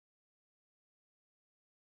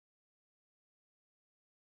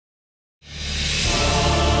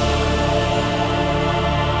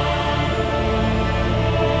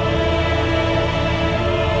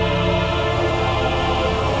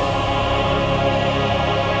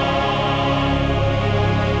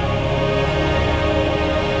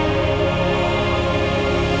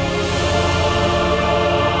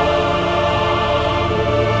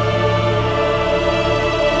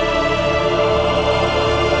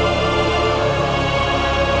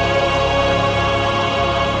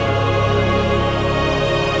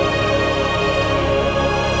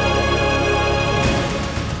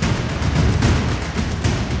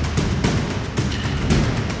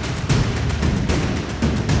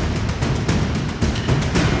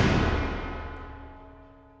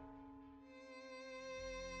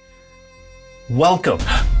Welcome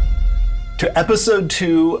to episode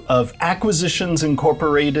 2 of Acquisitions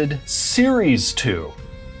Incorporated Series 2,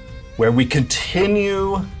 where we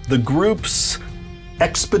continue the group's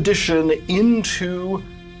expedition into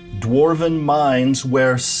dwarven mines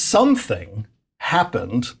where something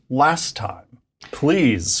happened last time.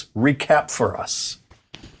 Please recap for us.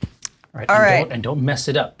 All All right. And don't mess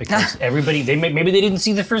it up because everybody, maybe they didn't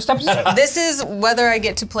see the first episode. This is whether I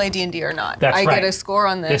get to play D&D or not. That's I right. get a score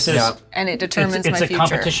on this, and it determines my future. It's a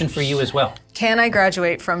competition for you as well. Can I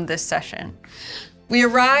graduate from this session? We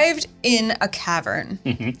arrived in a cavern.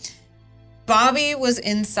 Mm-hmm. Bobbie was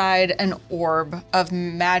inside an orb of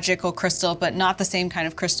magical crystal, but not the same kind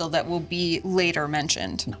of crystal that will be later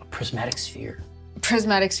mentioned. No, prismatic sphere.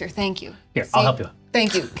 Prismatic sphere, thank you. Here, I'll help you.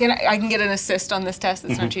 Thank you. I can get an assist on this test.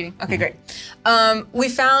 It's not cheating. Okay, great. We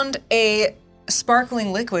found a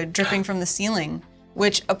sparkling liquid dripping from the ceiling,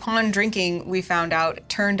 which upon drinking, we found out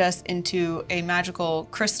turned us into a magical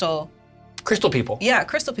crystal. Crystal people. Yeah,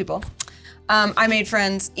 crystal people. I made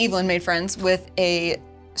friends, Evelyn made friends with a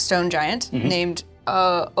stone giant named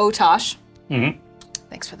Otosh.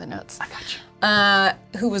 Thanks for the notes. I got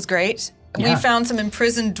you. Who was great. Yeah. We found some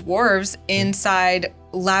imprisoned dwarves inside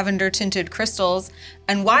lavender-tinted crystals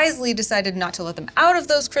and wisely decided not to let them out of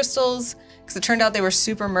those crystals because it turned out they were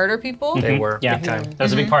super murder people. They were, Yeah, big time. that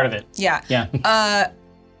was a big part of it. Yeah. Yeah.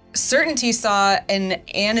 Certainty saw an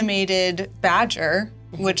animated badger,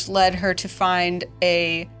 which led her to find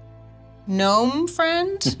a gnome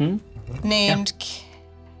friend named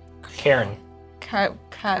Karen.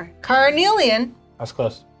 Carnelian. I was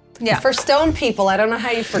close. Yeah. For stone people, I don't know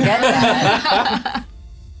how you forget that.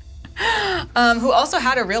 Who also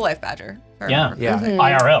had a real life badger. if I Yeah. remember Yeah.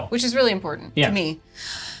 IRL. which is really important Yeah. to me.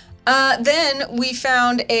 Then we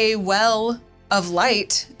found a well of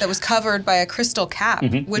light that was covered by a crystal cap,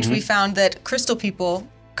 which we found that crystal people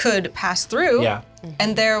could pass through. Yeah.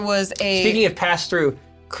 And there was a... Speaking of pass through,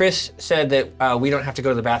 Chris said that we don't have to go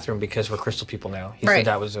to the bathroom because we're crystal people now. He Right. said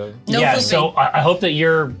that was a... No Yeah, pooping. so I hope that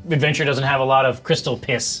your adventure doesn't have a lot of crystal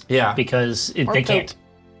piss. Yeah. Because they can't.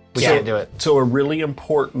 We can't do it. So a really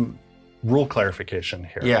important rule clarification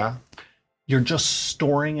here. Yeah. You're just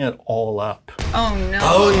storing it all up. Oh no.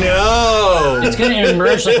 Oh no! It's going to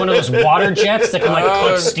emerge like one of those water jets that can like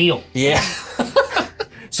cut steel. Yeah.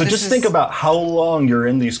 So just think about how long you're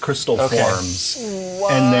in these crystal forms.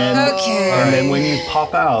 And then Okay. and then when you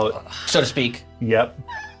pop out, So to speak. yep.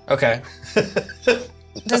 Okay.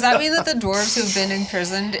 Does that mean that the dwarves who've been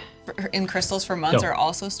imprisoned in crystals for months No. are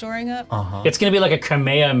also storing up? It's going to be like a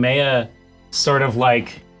Kamehameha sort of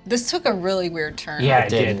like, This took a really weird turn. yeah, it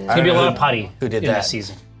did. did. It's going to be a lot of putty Who did in that? this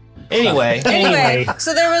season. Anyway. Anyway,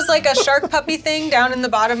 so there was like a shark puppy thing down in the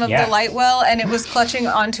bottom of Yeah. the light well, and it was clutching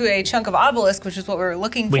onto a chunk of obelisk, which is what we were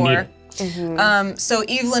looking We for. need it. So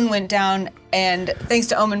Evelyn went down, and thanks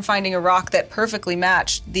to Omin finding a rock that perfectly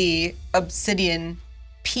matched the obsidian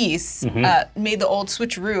piece, made the old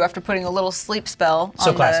switcheroo after putting a little sleep spell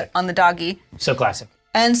So on classic. the doggy. So classic.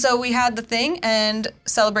 And so we had the thing, and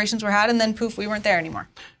celebrations were had, and then poof, we weren't there anymore.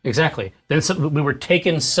 Exactly. Then we were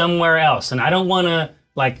taken somewhere else, and I don't want to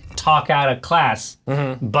like talk out of class,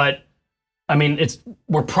 but I mean,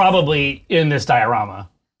 we're probably in this diorama.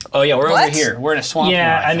 Oh yeah, we're What? over here. We're in a swamp.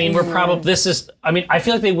 Yeah, now, I mean, we're probably I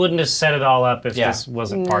feel like they wouldn't have set it all up if Yeah. this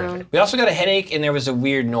wasn't part of it. We also got a headache and there was a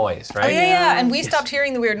weird noise, right? Oh yeah, and we stopped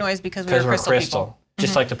hearing the weird noise because we were Because we're crystal people.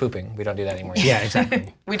 Just like the pooping. We don't do that anymore. Yeah,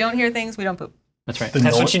 exactly. We don't hear things, we don't poop. That's right.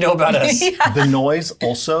 That's what you know about us. The noise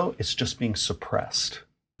also is just being suppressed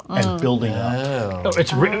and building up. Oh,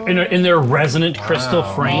 it's in their resonant crystal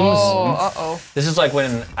frames. Oh, uh-oh. This is like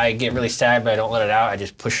when I get really sad but I don't let it out. I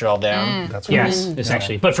just push it all down. That's what Yes, it's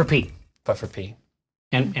actually, but for pee But for pee.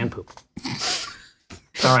 and poop.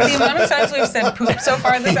 All The right. amount of times we've said poop so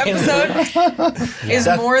far this episode is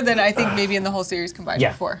more than I think maybe in the whole series combined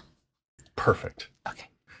Yeah. before. perfect. Okay.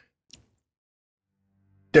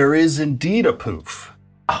 There is indeed a poof.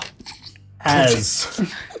 As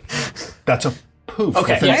that's a poof.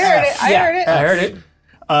 Okay. with an I heard F. it, I heard it. I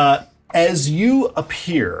heard it. As you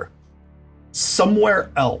appear somewhere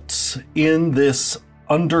else in this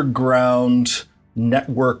underground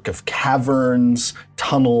network of caverns,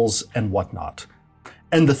 tunnels, and whatnot.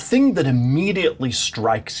 And the thing that immediately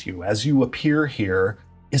strikes you as you appear here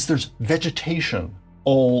is there's vegetation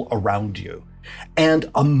all around you and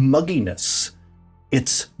a mugginess.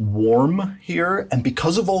 It's warm here, and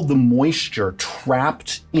because of all the moisture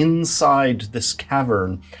trapped inside this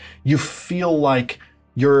cavern, you feel like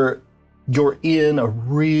you're in a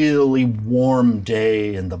really warm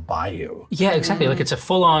day in the bayou. Yeah, exactly. Like it's a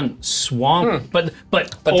full-on swamp, but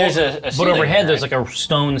there's a but ceiling, overhead there's right? like a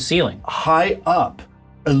stone ceiling. High up,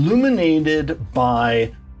 illuminated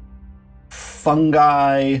by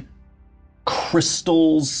fungi,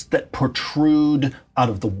 crystals that protrude out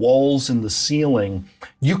of the walls and the ceiling.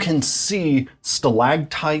 You can see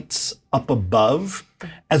stalactites up above,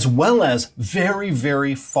 as well as very,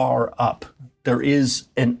 very far up. There is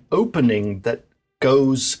an opening that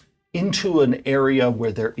goes into an area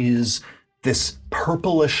where there is this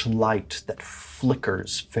purplish light that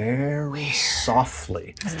flickers very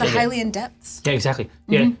softly. It's the Hylian depths. Yeah, exactly.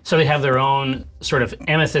 Yeah, so they have their own sort of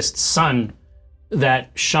amethyst sun that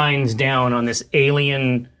shines down on this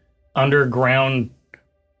alien underground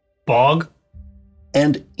bog.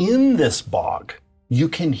 And in this bog, you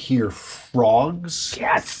can hear frogs.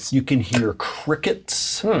 Yes. You can hear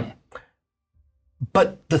crickets.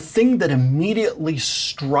 But the thing that immediately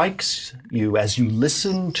strikes you as you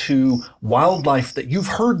listen to wildlife that you've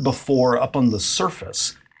heard before up on the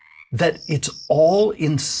surface, that it's all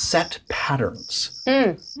in set patterns.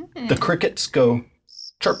 The crickets go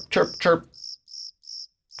chirp, chirp, chirp,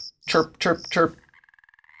 chirp, chirp, chirp,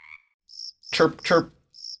 chirp, chirp.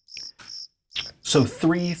 So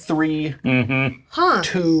 3, 3,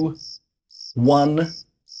 2, 1,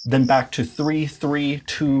 then back to 3, 3,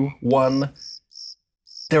 2, 1.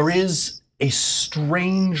 There is a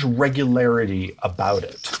strange regularity about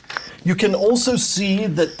it. You can also see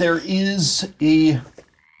that there is a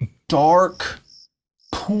dark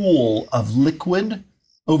pool of liquid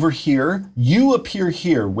over here. You appear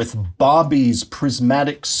here with Bobbie's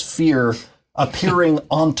prismatic sphere appearing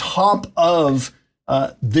on top of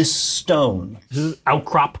this stone. This is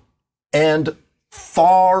outcrop. And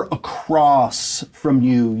far across from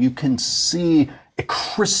you, you can see a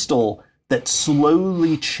crystal that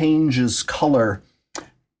slowly changes color,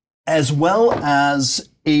 as well as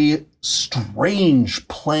a strange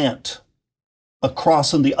plant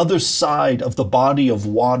across on the other side of the body of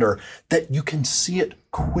water that you can see it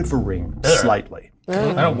quivering slightly.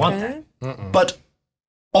 I don't want that. But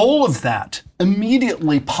all of that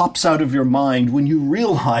immediately pops out of your mind when you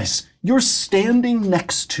realize you're standing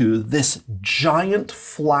next to this giant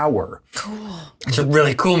flower. It's a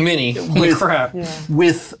really cool mini. Holy crap.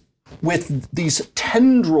 With these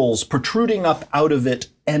tendrils protruding up out of it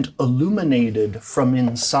and illuminated from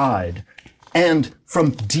inside. And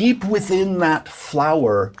from deep within that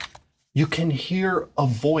flower, you can hear a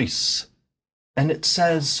voice. And it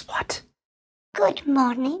says, What? Good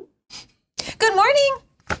morning. Good morning.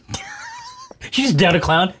 She's down a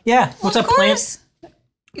clown. Yeah. What's Of up, plant? course.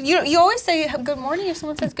 You always say good morning if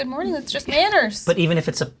someone says good morning. That's just manners. But even if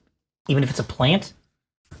it's a plant?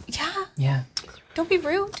 yeah, Yeah. don't be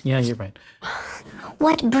rude. Yeah, you're right.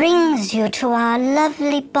 What brings you to our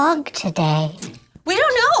lovely bog today? We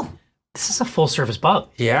don't know. This is a full service bug.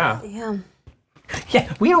 Yeah. Yeah.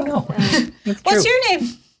 Yeah, we don't know. What's your name?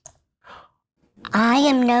 I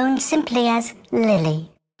am known simply as Lily.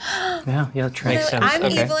 Yeah, that's right. Makes sense. I'm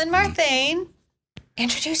Okay. Evelyn Marthain.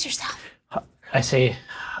 Introduce yourself. I say,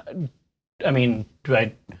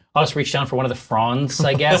 I'll just reach down for one of the fronds,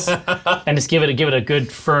 I guess, and just give it a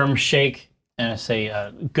good firm shake, and I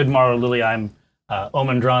say, good morrow, Lily. I'm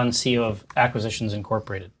Omin Dran, CEO of Acquisitions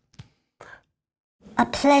Incorporated. A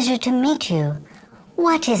pleasure to meet you.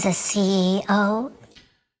 What is a CEO?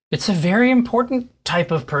 It's a very important type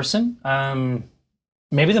of person.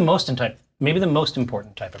 Maybe the most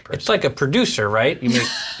important type of person. It's like a producer, right?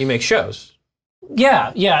 You make shows.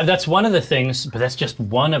 Yeah, that's one of the things, but that's just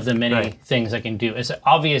one of the many things I can do. Is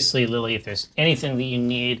obviously, Lily, if there's anything that you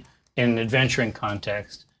need in an adventuring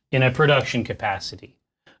context, in a production capacity,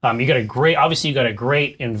 you got a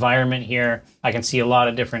great environment here. I can see a lot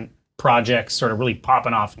of different projects sort of really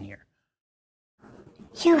popping off in here.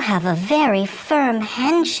 You have a very firm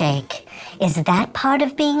handshake. Is that part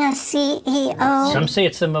of being a CEO? Some say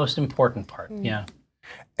it's the most important part. Yeah,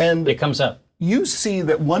 and it comes up. you see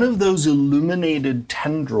that one of those illuminated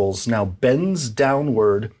tendrils now bends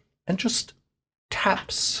downward and just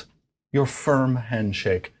taps your firm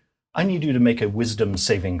handshake. I need you to make a wisdom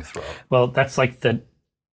saving throw. Well, that's like the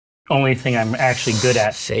only thing I'm actually good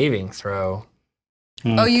at. Saving throw.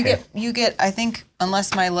 Oh, you get. I think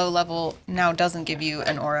unless my low level now doesn't give you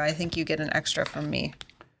an aura, I think you get an extra from me.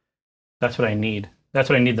 That's what I need. That's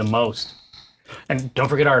what I need the most. And don't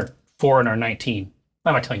forget our 4 and our 19.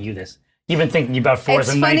 Why am I telling you this? You've been thinking about 4s It's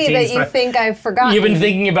and 19s. funny that you think I've forgotten. You've been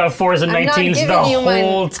thinking about 4s and 19s the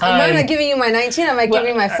whole time. I'm not giving you my 19. I might give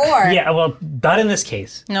you my 4. Yeah, well, not in this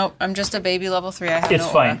case. Nope, I'm just a baby level 3. I have It's no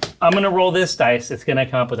fine. aura. I'm going to roll this dice. It's going to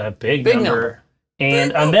come up with a big Big number. number.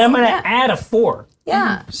 And then I'm going to add a 4.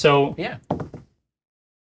 Yeah. So, Yeah.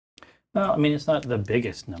 well, I mean, it's not the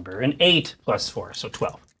biggest number. An 8 plus 4, so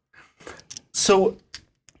 12. So,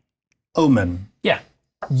 Omin, Yeah.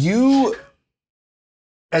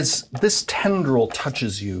 As this tendril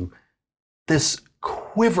touches you, this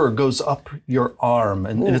quiver goes up your arm,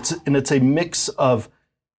 and it's a mix of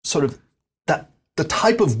sort of the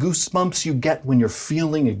type of goosebumps you get when you're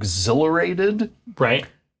feeling exhilarated. Right.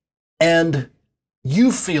 And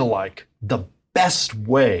you feel like the best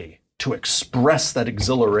way to express that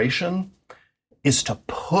exhilaration is to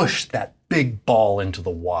push that big ball into the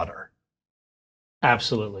water.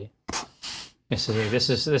 Absolutely. This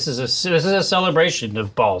is a celebration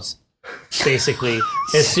of balls. Basically,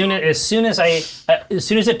 as soon as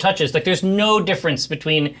it touches, like there's no difference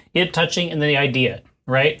between it touching and the idea,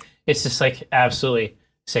 right? It's just like absolutely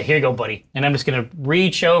say, here you go, buddy, and I'm just gonna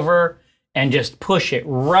reach over and just push it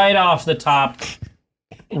right off the top,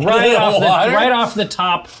 right off the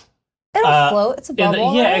top. It'll float. It's a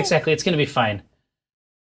bubble. Yeah, right? exactly. It's gonna be fine.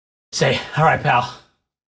 Say, all right, pal.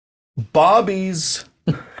 Bobbie's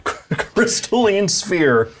crystalline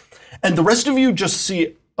sphere, and the rest of you just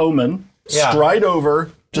see Omin stride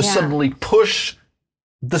over, just suddenly push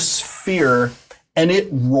the sphere, and it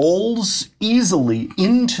rolls easily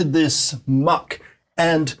into this muck.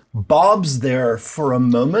 And Bob's there for a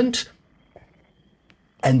moment,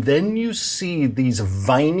 and then you see these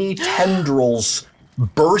viney tendrils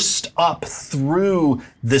burst up through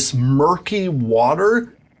this murky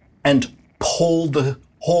water and pull the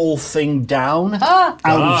whole thing down out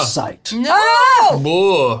of sight.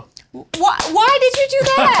 No! Why did you do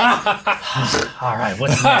that? All right,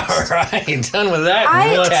 what's next? All right, done with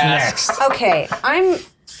that. What's task. next? Okay, I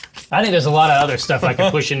think there's a lot of other stuff I can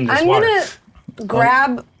push into this I'm water. gonna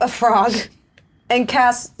grab a frog and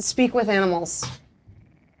cast Speak with Animals.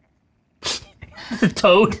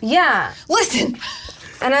 Toad? Yeah. Listen.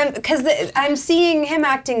 And I'm seeing him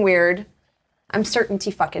acting weird. I'm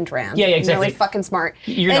Certainty fucking Dran. Yeah, exactly. Really fucking smart.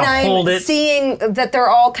 You're gonna hold it. And I'm seeing that they're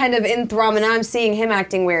all kind of in thrum, and I'm seeing him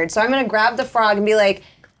acting weird. So I'm gonna grab the frog and be like,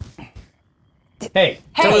 Hey,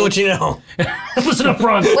 Tell me what you know. listen up,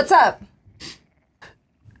 frog. what's up?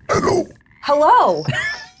 Hello.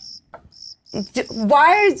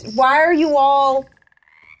 Why are you all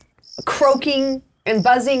croaking and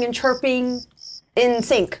buzzing and chirping in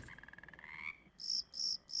sync?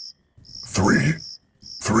 3,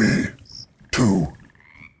 2,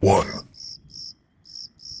 1.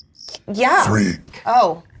 Yeah. 3,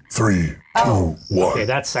 Oh. 3, 2, 1. Okay,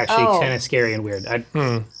 that's actually Oh. kind of scary and weird.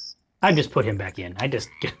 I just put him back in. 3,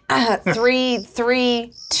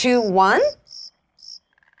 2, 1.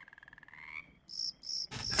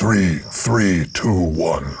 3, 2,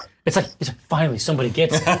 1. It's like finally somebody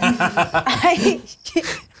gets it.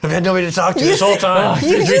 I've had nobody to talk to this whole time.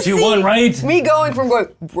 3, 2, 1, right? Me going from going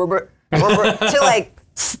to like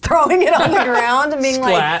throwing it on the ground and being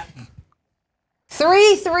Splat. like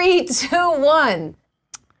 3, 2, 1.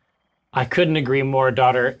 I couldn't agree more,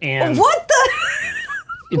 daughter. And What the?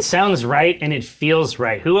 it sounds right and it feels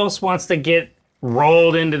right. Who else wants to get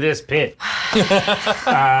rolled into this pit?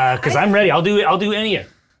 Because I'm ready. I'll do any of it.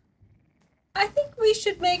 I think we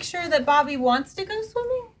should make sure that Bobbie wants to go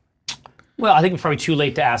swimming. Well, I think it's probably too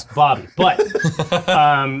late to ask Bobbie, but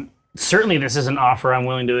certainly this is an offer I'm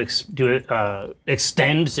willing to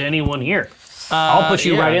extend to anyone here. I'll put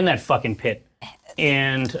you right in that fucking pit,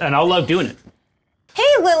 and I'll love doing it. Hey,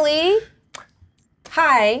 Lily.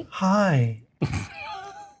 Hi. Hi.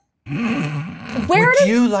 Where Would did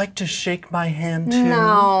you like to shake my hand too?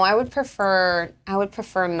 No, I would prefer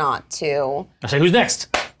not to. I say, who's next?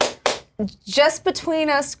 Just between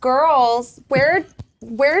us girls, where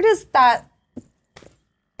does that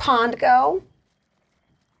pond go?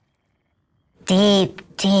 Deep,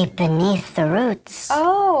 deep beneath the roots.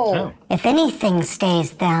 Oh. If anything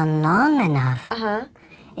stays down long enough,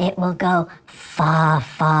 it will go far,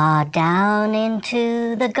 far down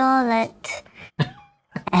into the gullet.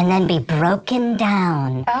 And then be broken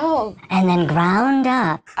down. Oh. And then ground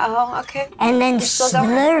up. Oh, okay. And then still going?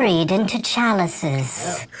 slurried into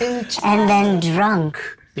chalices. And then drunk.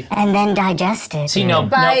 And then digested. See, no,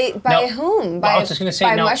 By no, whom? Well, I was just gonna say,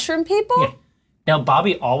 by no. mushroom people? Yeah. Now,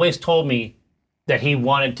 Bobbie always told me that he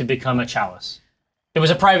wanted to become a chalice. It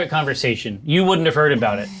was a private conversation. You wouldn't have heard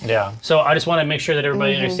about it. Yeah. So I just want to make sure that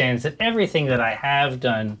everybody understands that everything that I have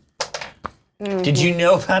done. Did you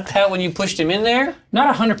know about that when you pushed him in there?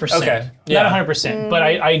 Not 100%. Okay, yeah. Not 100%. But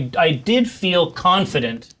I did feel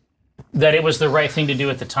confident that it was the right thing to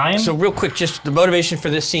do at the time. So real quick, just the motivation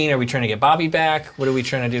for this scene. Are we trying to get Bobbie back? What are we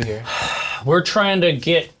trying to do here? we're trying to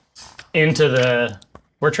get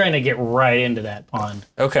right into that pond.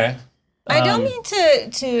 Okay. I don't mean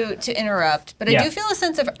to interrupt, but I do feel a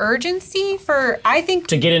sense of urgency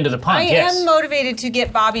to get into the pond. I am motivated to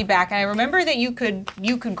get Bobbie back, and I remember that you could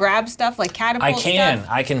grab stuff like catapult stuff.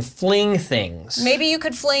 I can fling things. Maybe you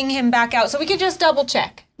could fling him back out, so we could just double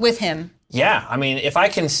check with him. Yeah, I mean, if I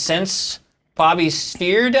can sense Bobbie's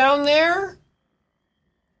sphere down there,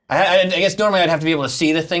 I guess normally I'd have to be able to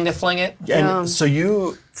see the thing to fling it. And so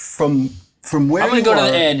you, from where I'm going to go to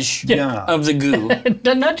the edge Yeah. of the goo.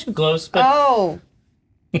 Not too close, but Oh.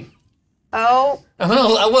 Well,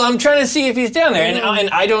 I'm trying to see if he's down there, and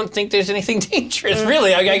I don't think there's anything dangerous,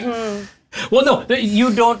 really. well, no, you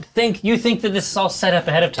think that this is all set up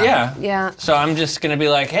ahead of time. Yeah. Yeah. So I'm just going to be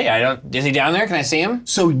like, hey, is he down there? Can I see him?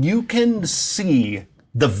 So you can see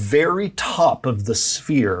the very top of the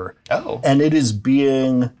sphere. Oh. And it is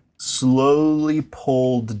being slowly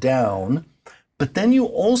pulled down. But then you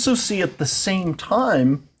also see at the same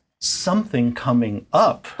time something coming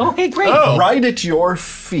up. Okay, great. Oh. Right at your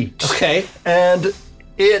feet. Okay. And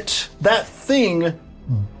that thing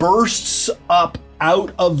bursts up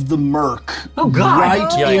out of the murk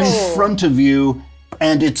right in front of you,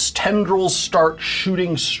 and its tendrils start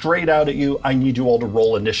shooting straight out at you. I need you all to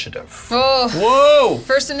roll initiative. Oh, Whoa!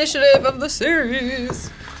 first initiative of the series.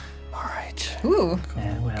 All right. Ooh,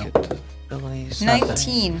 Yeah, well, Abilities.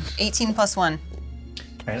 19. 18 plus 1.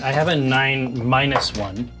 right, I have a 9 minus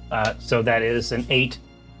 1, so that is an 8,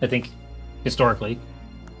 I think, historically.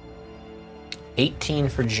 18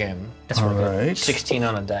 for Jim. That's All really good. right. 16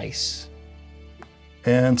 on a dice.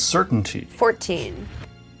 And certainty. 14.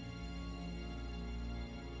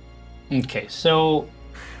 Okay, so,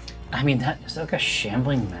 I mean, is that like a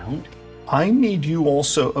shambling mound? I need you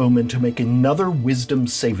also, Omin, to make another wisdom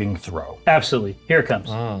saving throw. Absolutely. Here it comes.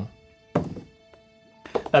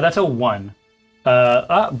 That's a 1.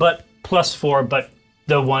 But plus 4, but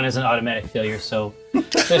the 1 is an automatic failure, so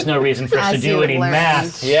there's no reason for us to As do you any learned.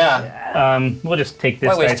 math. Yeah. We'll just take this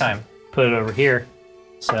Why waste dice, time? put it over here.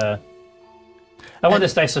 I want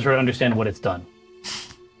this dice to sort of understand what it's done.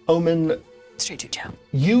 Omin, Straight to Joe.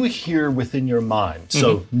 you hear within your mind,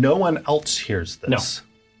 so no one else hears this.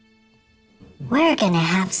 We're gonna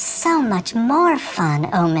have so much more fun,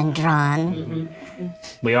 Omin Dran.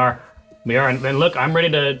 We are, and look, I'm ready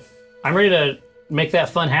to make that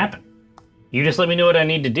fun happen. You just let me know what I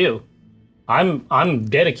need to do. I'm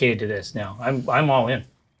dedicated to this now. I'm all in.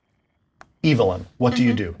 Evelyn, what do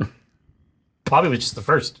you do? Bobbie was just the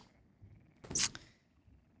first.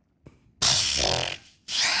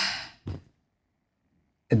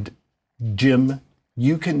 And Jim,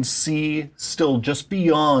 you can see still just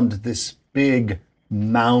beyond this big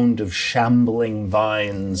mound of shambling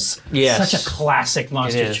vines. Yes. Such a classic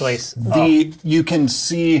monster is. choice. You can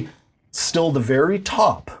see still the very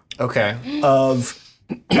top Okay. of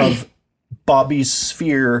Bobbie's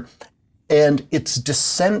sphere, and its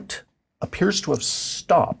descent appears to have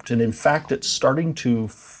stopped, and in fact it's starting to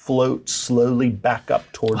float slowly back up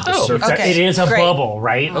toward the surface. Okay, It is a great. bubble,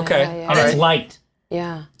 right? Okay. yeah, yeah. And it's light.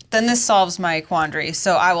 Yeah. Then this solves my quandary,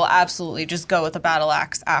 so I will absolutely just go with the battle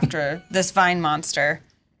axe after this vine monster.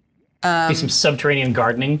 Be some subterranean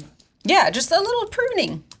gardening. Yeah, just a little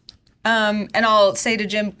pruning. And I'll say to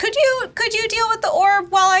Jim, could you deal with the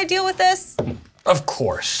orb while I deal with this? Of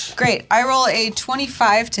course. Great. I roll a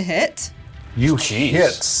 25 to hit. You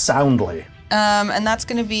hit soundly. And that's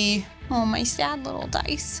gonna be my sad little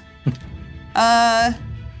dice.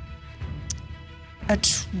 A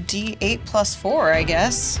D8 plus 4, I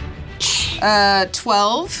guess.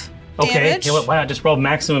 12 Okay, damage. you know what, why not just roll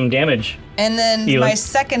maximum damage? And then Evelyn. my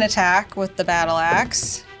second attack with the battle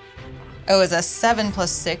axe. Is a 7 plus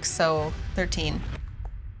 6, so 13.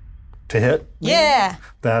 To hit? Yeah.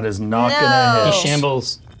 That is not No. gonna He hit.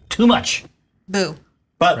 shambles too much. Boo.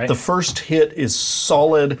 But Right. the first hit is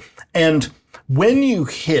solid, and when you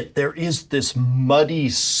hit, there is this muddy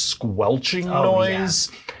squelching noise.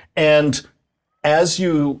 And as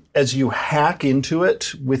you hack into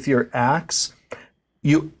it with your axe,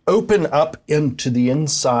 you open up into the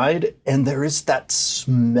inside, and there is that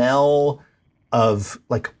smell of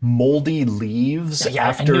like moldy leaves Yeah, I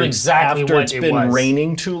after knew it's, exactly after what it's it been was.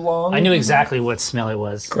 raining too long. I knew exactly what smell it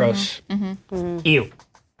was. Gross. Ew.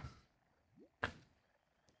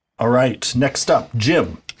 All right, next up,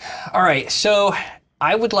 Jim. All right, so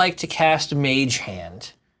I would like to cast Mage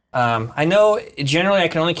Hand. I know generally I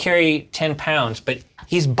can only carry 10 pounds, but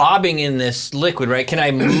he's bobbing in this liquid, right? Can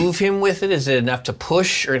I move him with it? Is it enough to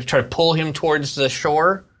push or to try to pull him towards the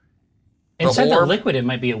shore? Inside the orb? liquid, it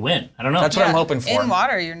might be a win. I don't know. That's what I'm hoping for. In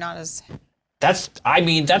water, you're not as... That's what I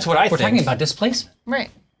We're think. talking about displacement. Right.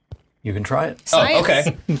 You can try it. Oh, Science.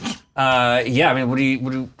 okay. Yeah, I mean, what do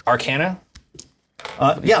you Arcana?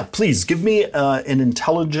 Yeah, please give me an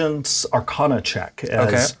intelligence arcana check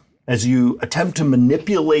as you attempt to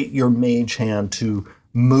manipulate your mage hand to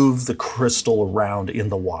move the crystal around in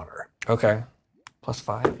the water. Okay.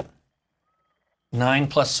 +5. 9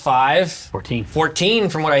 + 5. 14. 14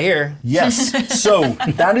 from what I hear. Yes. So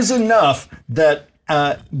that is enough that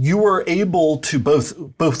you were able to both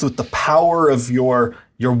with the power of your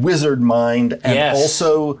wizard mind and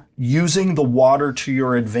also using the water to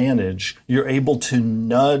your advantage, you're able to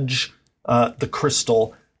nudge the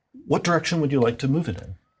crystal. What direction would you like to move it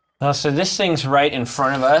in? So this thing's right in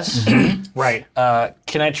front of us. Right.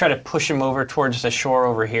 Can I try to push him over towards the shore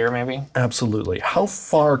over here, maybe? Absolutely. How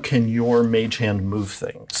far can your mage hand move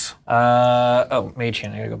things? Mage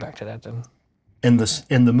hand. I gotta go back to that then. And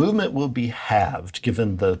the movement will be halved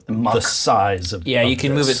given the size of. Yeah, of you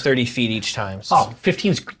can this. move it 30 feet each time. So. Oh,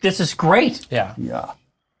 15's, this is great. Yeah. Yeah.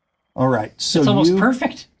 All right. So It's almost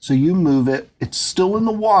perfect. So you move it. It's still in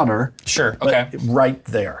the water. Sure. but Okay. right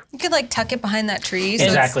there. You could like tuck it behind that tree. So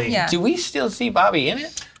Exactly. It's, yeah. Do we still see Bobbie in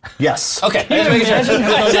it? Yes. Okay. I just making sure. The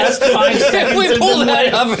last 5 If seconds we of pull the that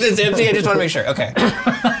night. up and it's empty, I just want to make sure. Okay.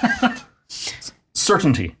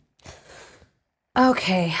 Certainty.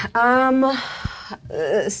 Okay.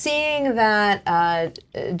 Seeing that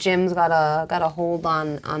Jim's got a hold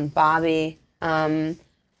on Bobbie, I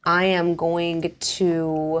am going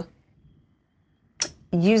to,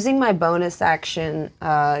 using my bonus action,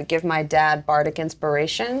 give my dad bardic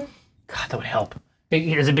inspiration. God, that would help.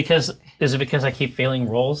 Is it because I keep failing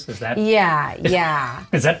rolls? Is that Yeah.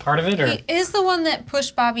 is that part of it, or He is the one that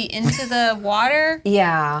pushed Bobbie into the water.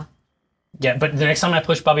 Yeah. yeah? But the next time I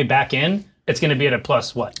push Bobbie back in, it's going to be at a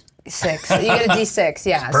plus what? 6. You get a D6,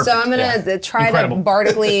 yeah. Perfect, So I'm gonna try Incredible. to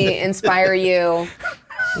bardically inspire you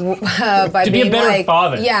by To be a being better like,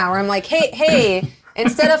 father. Yeah, where I'm like, hey,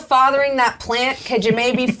 instead of fathering that plant, could you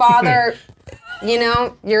maybe father,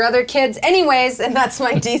 your other kids? Anyways, and that's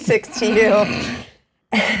my D6 to you.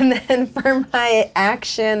 And then for my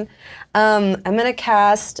action, I'm gonna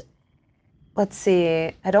cast. Let's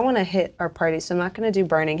see. I don't want to hit our party, so I'm not gonna do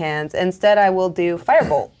Burning Hands. Instead, I will do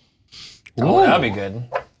Firebolt. Oh, that'd be good.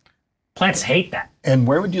 Plants hate that. And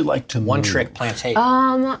where would you like to One move? trick plants hate.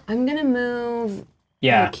 I'm gonna move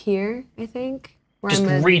Yeah. like here, I think. Where Just I'm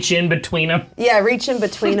gonna, reach in between them. yeah, reach in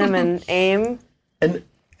between them and aim. And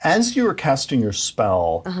as you are casting your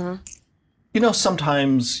spell,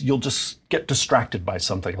 sometimes you'll just get distracted by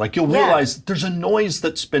something. Like you'll realize there's a noise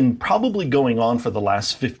that's been probably going on for the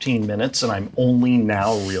last 15 minutes and I'm only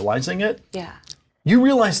now realizing it. Yeah. You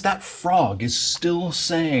realize that frog is still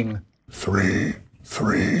saying, 3,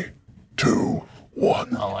 3, 2,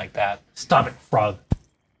 1. I don't like that. Stop it, frog.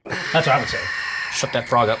 That's what I would say. Shut that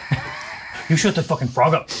frog up. You shut the fucking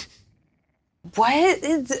frog up. What?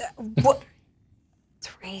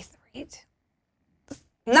 3, 3.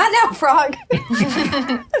 Not now, frog.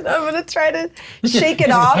 I'm gonna try to shake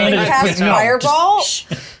it off and cast No, Fireball. just-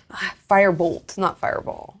 Firebolt, not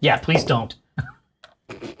Fireball. Yeah, please don't.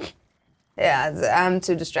 Yeah, I'm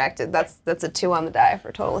too distracted. That's a 2 on the die for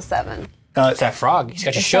a total of 7. It's that frog. He's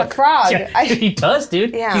got you It's shook. that frog. Yeah, he does,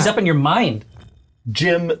 dude. Yeah. He's up in your mind.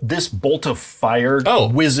 Jim, this bolt of fire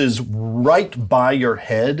whizzes right by your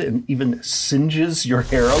head and even singes your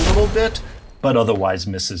hair a little bit, but otherwise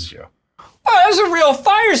misses you. Oh, that's a real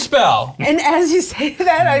fire spell. And as you say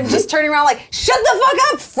that, I'm just turning around like, shut the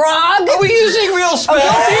fuck up, frog! Are we using real spells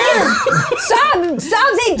here?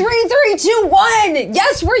 Sounds 8, 3, 3, 2, 1.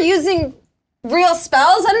 Yes, we're using real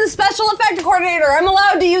spells. I'm the special effect coordinator. I'm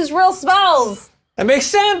allowed to use real spells. That makes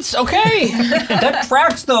sense. Okay. That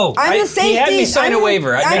tracks, though. I'm the safety. He had me sign a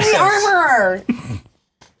waiver. That I'm makes the sense. armorer.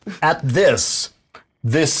 At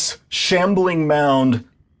this shambling mound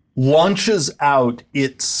launches out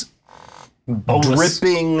its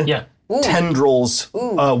dripping Yeah. tendrils.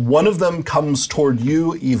 One of them comes toward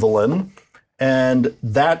you, Evelyn, and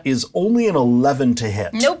that is only an 11 to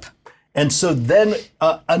hit. Nope. And so then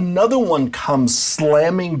another one comes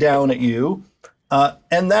slamming down at you,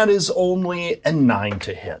 and that is only a 9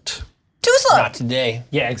 to hit. Too slow. Not today.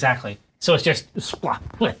 Yeah, exactly. So it's just splat.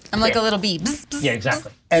 I'm like a little bee. Bzz, bzz. Yeah,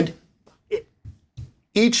 exactly. And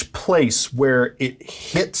each place where it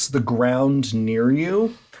hits the ground near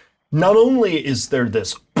you, not only is there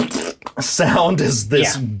this sound as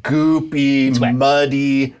this Yeah. goopy, wet.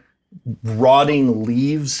 muddy, rotting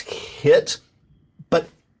leaves hit, but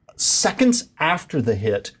seconds after the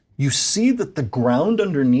hit, you see that the ground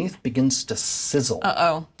underneath begins to sizzle.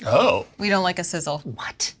 Uh-oh. Oh. We don't like a sizzle.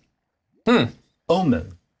 What?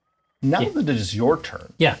 Omin, now that it is your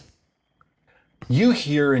turn, Yeah. you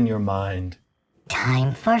hear in your mind,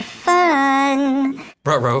 Time for fun.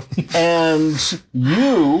 Ruh-roh. and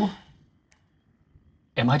you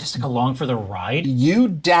Am I just like along for the ride? You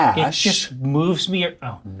It dash. just moves me.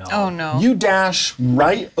 Oh no. Oh no. You dash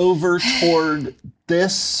right over toward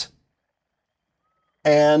this,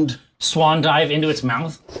 and Swan dive into its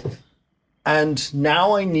mouth.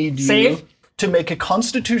 now I need you Save? to make a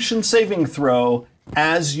Constitution saving throw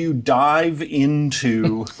as you dive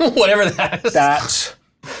into Whatever that is. that.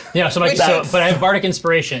 Yeah. So, but I have bardic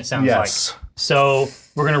inspiration. It sounds Yes. like. So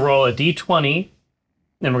we're gonna roll a d20,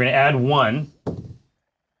 and we're gonna add 1.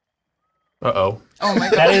 Uh-oh. Oh my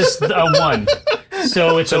god. That is a 1.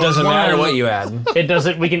 So it's So it doesn't matter 1. what you add. It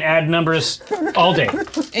doesn't. We can add numbers all day.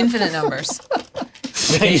 Infinite numbers.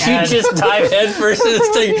 We can You add- just dive head first in this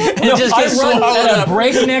thing and No, just I get run swallowed at a up.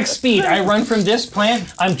 breakneck speed. I run from this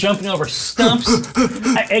plant. I'm jumping over stumps.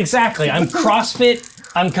 Exactly. I'm CrossFit.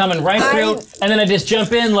 I'm coming right through, and then I just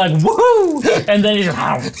jump in like woohoo, and then you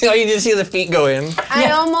just Oh, you just see the feet go in.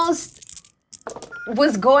 I almost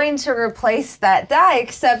was going to replace that die,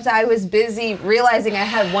 except I was busy realizing I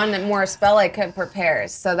had one more spell I could prepare.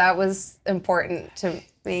 So that was important to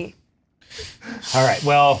me. All right.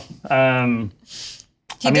 Well,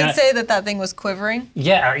 He did say that thing was quivering.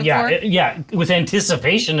 yeah, with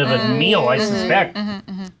anticipation of a meal, I suspect.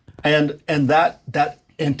 And that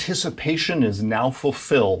anticipation is now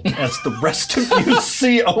fulfilled as the rest of you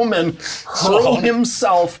see Omin hurl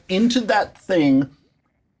himself into that thing.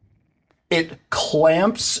 It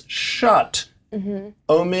clamps shut.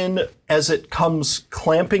 Omin, as it comes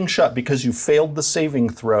clamping shut because you failed the saving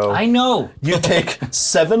throw, I know. you take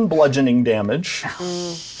 7 bludgeoning damage,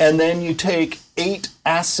 and then you take 8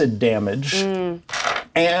 acid damage,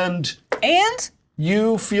 and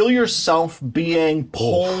you feel yourself being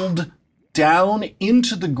pulled down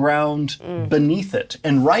into the ground beneath it.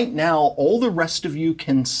 And right now, all the rest of you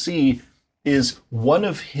can see is one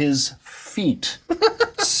of his feet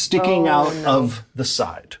sticking out of the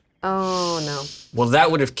side. Oh no. Well,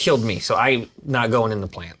 that would have killed me, so I'm not going in the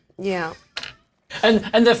plant. Yeah.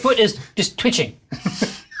 And the foot is just twitching.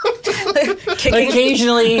 Kicking.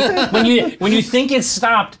 Occasionally, when you think it's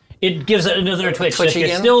stopped, it gives it another twitch. Twitch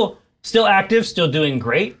It's again? still active, still doing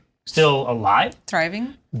great, still alive.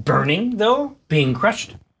 Thriving. Burning though, being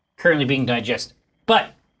crushed, currently being digested.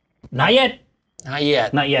 But not yet. Not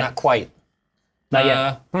yet. Not yet. Not quite. Not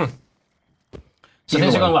yet. So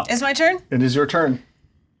things are going well. Is my turn? It is your turn.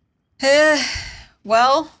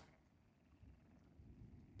 Well,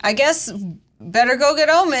 I guess better go get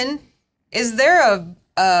Omin. Is there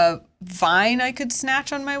a vine I could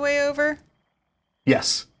snatch on my way over?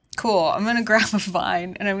 Yes. Cool. I'm gonna grab a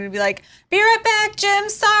vine and I'm gonna be like, "Be right back, Jim.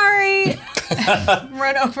 Sorry."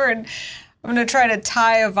 Run over and I'm gonna try to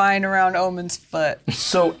tie a vine around Omin's foot.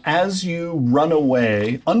 So as you run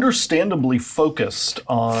away, understandably focused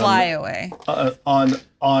on Fly away.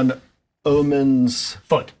 on Omin's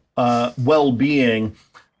Foot. well-being,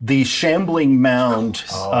 the shambling mound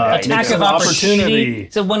Attack makes of an opportunity.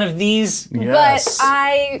 So one of these. Yes. But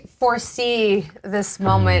I foresee this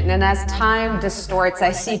moment, and as time distorts,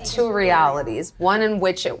 I see 2 realities. One in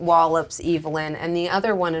which it wallops Evelyn, and the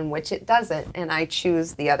other one in which it doesn't, and I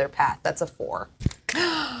choose the other path. That's a 4.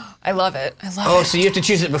 I love it. I love Oh, it. so you have to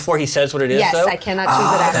choose it before he says what it is, Yes, though? I cannot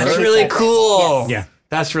choose it after That's he really says it. cool. Yeah.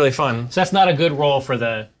 That's really fun. So that's not a good roll for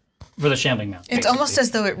the shambling mount. It's almost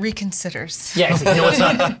as though it reconsiders. Yeah, no, it's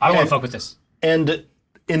not. I don't want to fuck with this. And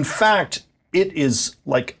in fact, it is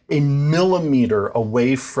like a millimeter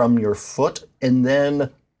away from your foot, and then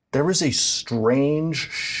there is a strange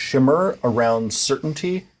shimmer around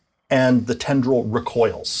Certainty, and the tendril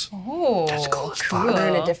recoils. Oh, that's cool. We're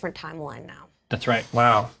in a different timeline now. That's right.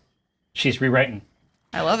 Wow. She's rewriting.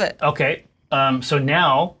 I love it. Okay. So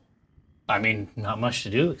now, I mean, not much to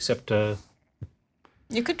do except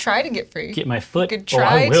You could try to get free. get my foot. You could Oh,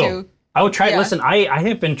 I try will. to. I would try. Yeah. Listen, I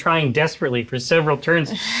have been trying desperately for several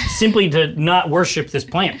turns simply to not worship this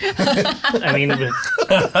plant. I mean,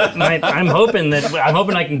 I'm hoping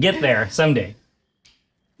I can get there someday.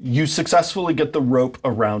 You successfully get the rope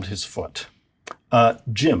around his foot.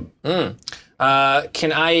 Jim.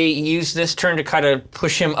 Can I use this turn to kind of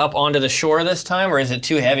push him up onto the shore this time, or is it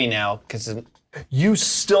too heavy now? Because You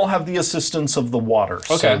still have the assistance of the water.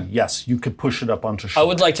 So Okay. yes, you could push it up onto I shore.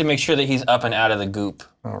 would like to make sure that he's up and out of the goop.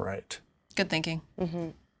 All right. Good thinking.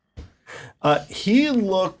 He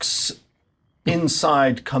looks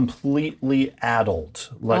inside completely addled,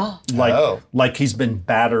 like he's been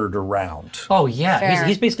battered around. Oh yeah, Fair.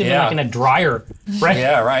 he's basically been Yeah. like in a dryer, right?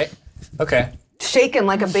 Yeah, right. Okay. Shaken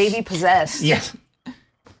like a baby possessed. Yes.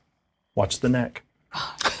 Watch the neck.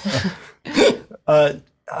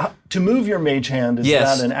 To move your mage hand, is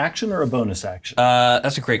Yes. that an action or a bonus action?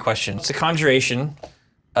 That's a great question. It's a conjuration,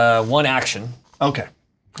 1 action. Okay.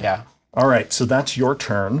 Yeah. All right, so that's your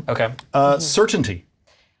turn. Okay. Certainty.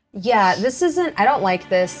 Yeah, this isn't, I don't like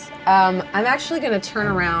this. I'm actually gonna turn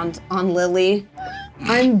around on Lily.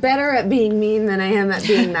 I'm better at being mean than I am at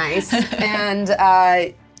being nice. And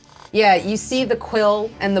yeah, you see the quill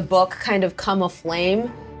and the book kind of come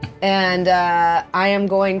aflame. And I am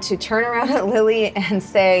going to turn around at Lily and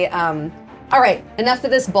say, all right, enough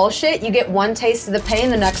of this bullshit. You get one taste of the pain,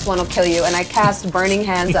 the next one will kill you. And I cast Burning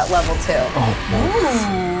Hands at level 2.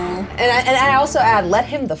 And I also add, let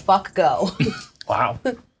him the fuck go. Wow.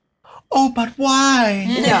 Oh, but why?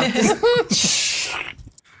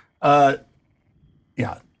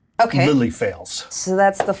 Yeah. Okay. Lily fails. So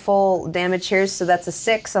that's the full damage here. So that's a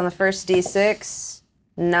 6 on the first d6,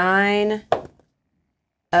 9,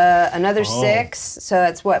 another 6. So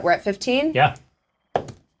that's what, we're at 15? Yeah.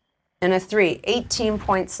 And a 3, 18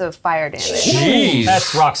 points of fire damage. Jeez.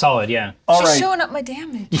 That's rock solid, yeah. All She's right. showing up my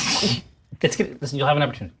damage. Listen, you'll have an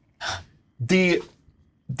opportunity.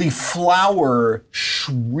 The flower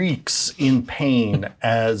shrieks in pain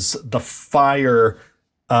as the fire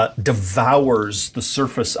devours the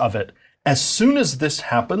surface of it. As soon as this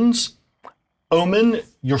happens, Omin,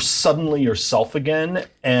 you're suddenly yourself again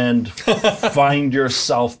and find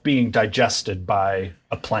yourself being digested by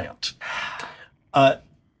a plant.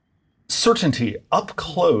 Certainty, up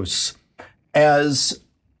close, as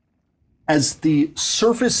the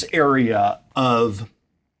surface area of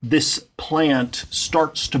this plant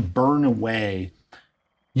starts to burn away,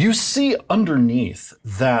 you see underneath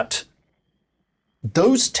that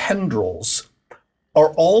those tendrils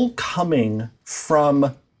are all coming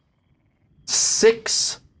from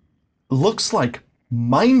 6, looks like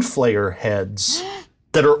mind flayer heads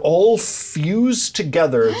that are all fused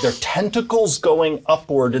together, their tentacles going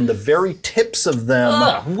upward and the very tips of them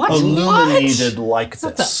illuminated like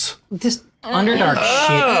this. This Underdark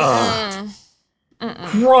shit.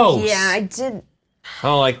 Gross. Yeah, I did. I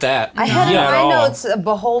don't like that. I had in Not at my all. notes a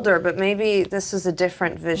beholder, but maybe this is a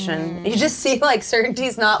different vision. You just see like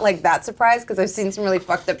Certainty's not like that surprised because I've seen some really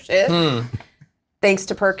fucked up shit. Thanks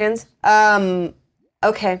to Perkins.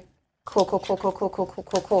 Okay. Cool.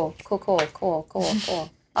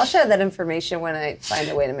 I'll share that information when I find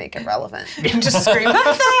a way to make it relevant. Just scream.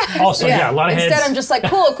 Also, yeah, a lot of heads. Instead, I'm just like,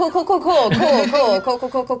 cool.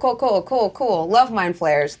 Love mind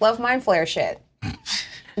flares. Love mind flare shit.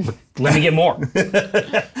 Let me get more. All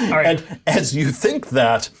right. And as you think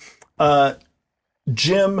that,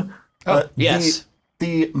 Jim, yes.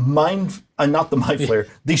 the mind, not the mind flare,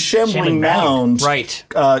 the shambling Shambling mound. mound Right.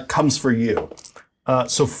 comes for you.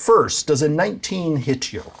 So first, does a 19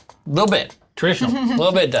 hit you? A little bit. Traditional. A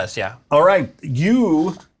little bit does, yeah. All right,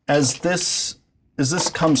 you, as this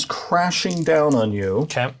comes crashing down on you,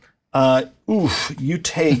 Okay. you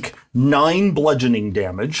take 9 bludgeoning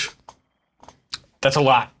damage, That's a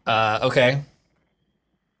lot. Okay.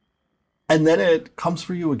 and then it comes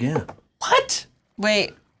for you again. What?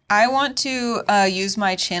 Wait, I want to use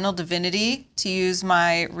my channel divinity to use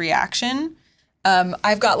my reaction.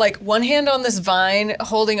 I've got like one hand on this vine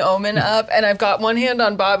holding Omin up, and I've got one hand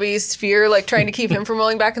on Bobbie's sphere, like trying to keep him from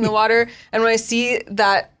rolling back in the water. And when I see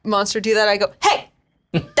that monster do that, I go, "Hey,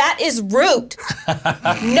 that is rude.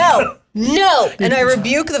 No. And I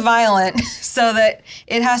rebuke the violent so that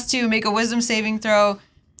it has to make a wisdom saving throw,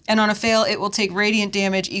 and on a fail, it will take radiant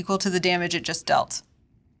damage equal to the damage it just dealt.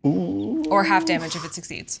 Or half damage if it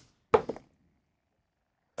succeeds.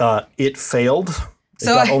 It failed. It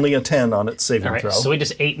So got I- only a 10 on its saving All right. throw. So we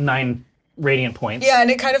just 8 and 9 radiant points. Yeah, and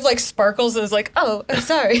it kind of like sparkles and is like, oh, I'm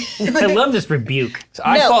sorry. I love this rebuke. So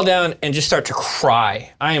I No. fall down and just start to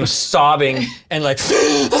cry. I am sobbing and like,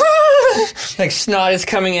 like snot is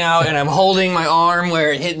coming out, and I'm holding my arm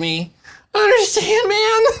where it hit me. I don't understand,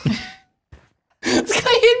 man. This guy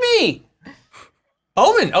hit me.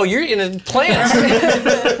 Omin, oh, you're in a plant.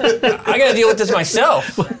 I gotta deal with this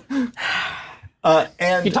myself.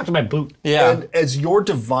 And You talked to my boot. Yeah. And as your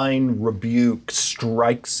divine rebuke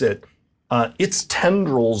strikes it, its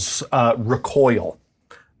tendrils recoil.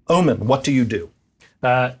 Omin, what do you do?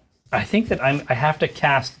 I think that I have to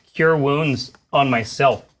cast Cure Wounds on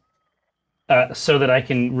myself so that I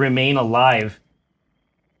can remain alive.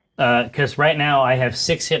 Because right now I have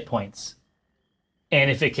 6 hit points. And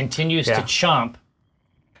if it continues to chomp,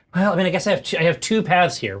 well, I mean, I guess I have 2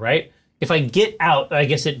 paths here, right? If I get out, I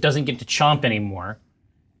guess it doesn't get to chomp anymore.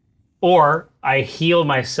 Or I heal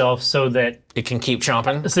myself so that It can keep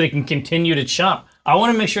chomping. it can continue to chomp. I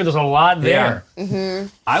want to make sure there's a lot there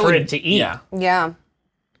for it to eat. Yeah. Yeah.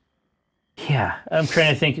 Yeah, I'm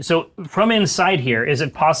trying to think. So from inside here, is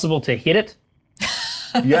it possible to hit it?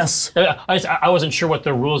 Yes. I wasn't sure what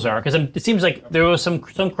the rules are because it seems like there was some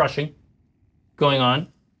crushing going on.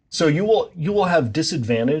 So you will have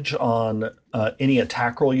disadvantage on any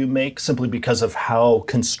attack roll you make simply because of how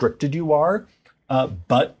constricted you are,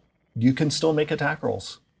 but you can still make attack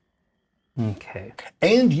rolls. Okay.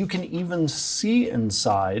 And you can even see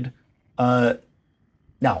inside.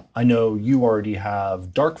 Now, I know you already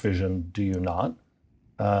have dark vision, do you not?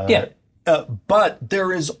 Yeah. But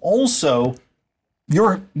there is also you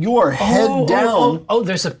are head down. Oh,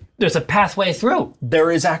 there's a pathway through. There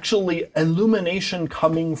is actually illumination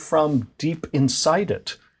coming from deep inside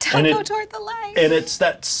it. Don't go toward the light. And it's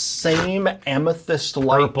that same amethyst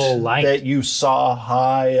light, Purple light that you saw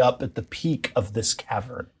high up at the peak of this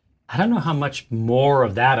cavern. I don't know how much more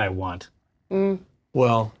of that I want.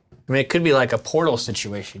 Well, I mean, it could be like a portal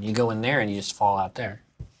situation. You go in there and you just fall out there.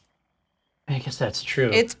 I guess that's true.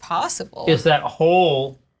 It's possible. Is that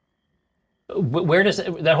hole? Where does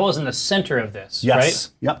that hole is in the center of this? Yes. Right.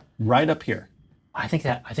 Yep. Right up here. I think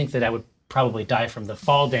that I would probably die from the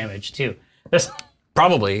fall damage too.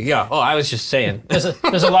 Probably, yeah. Oh, I was just saying. There's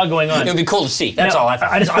a lot going on. It would be cool to see. That's all I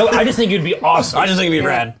thought. I just think it'd be awesome. I just think it'd be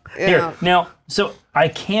rad. Here now, so I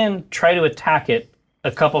can try to attack it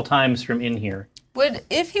a couple times from in here.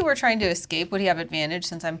 If he were trying to escape, would he have advantage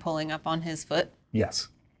since I'm pulling up on his foot? Yes.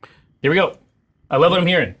 Here we go. I love what I'm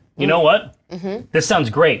hearing. You know what? This sounds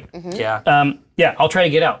great. Yeah. Yeah, I'll try to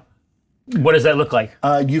get out. What does that look like?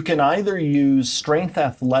 You can either use strength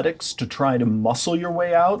athletics to try to muscle your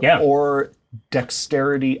way out, or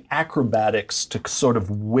dexterity acrobatics to sort of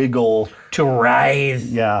wiggle. To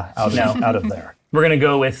writhe. Out of there. We're gonna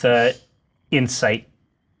go with insight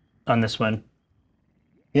on this one.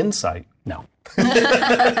 Insight. No.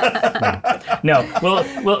 No.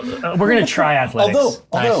 Well, we're gonna try athletics.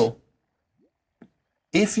 Although,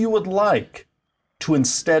 if you would like to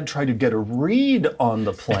instead try to get a read on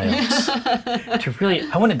the plant,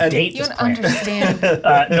 I want to date You this don't plant. understand.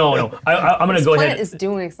 No. I'm gonna go Plant ahead. is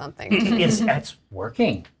doing something. It's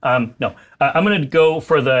working. No. I'm gonna go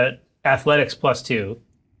for the athletics +2,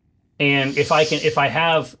 and if I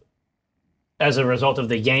have, as a result of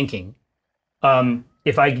the yanking,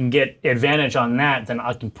 if I can get advantage on that, then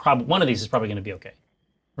I can one of these is probably going to be okay,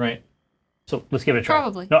 right? So let's give it a try.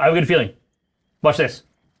 Probably. No, I have a good feeling. Watch this.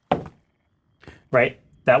 Right,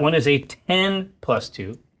 that one is a 10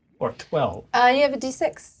 +2, or 12. You have a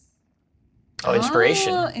D6. Oh,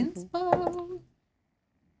 inspiration. Oh, inspo.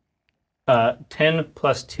 10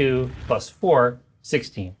 +2 +4,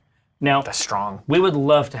 16. Now, That's strong. we would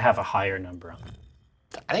love to have a higher number on it.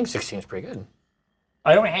 I think 16 is pretty good.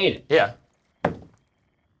 I don't hate it. Yeah.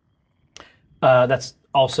 That's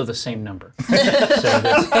also the same number. So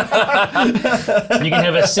you can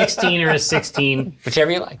have a 16 or a 16.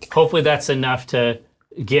 Whichever you like. Hopefully that's enough to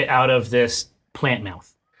get out of this plant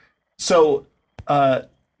mouth. so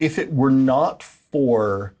if it were not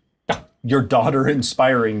for your daughter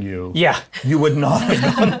inspiring you, Yeah. you would not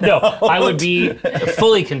have gone. No, I would be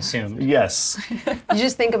fully consumed. Yes. You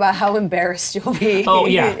just think about how embarrassed you'll be. Oh,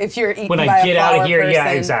 yeah. If you're eaten When by I a get out of flower here, yeah,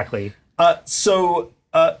 person. exactly. So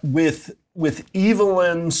with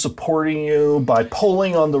Evelyn supporting you by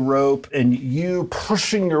pulling on the rope and you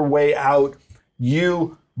pushing your way out,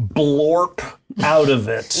 you blorp out of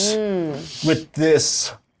it with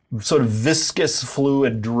this sort of viscous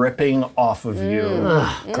fluid dripping off of you.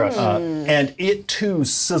 Gross. And it too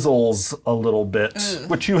sizzles a little bit,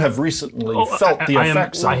 which you have recently felt the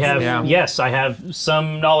effects I of. have, yes, I have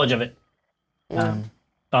some knowledge of it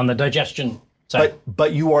on the digestion side.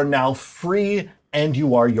 But you are now free and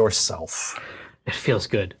you are yourself. It feels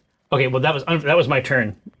good. Okay, well that was my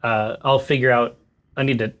turn. I'll figure out. I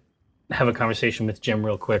need to have a conversation with Jim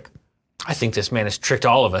real quick. I think this man has tricked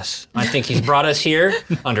all of us. I think he's brought us here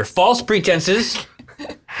under false pretenses.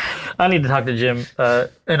 I need to talk to Jim,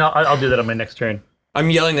 and I'll do that on my next turn.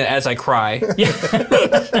 I'm yelling that as I cry.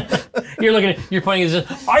 You're pointing at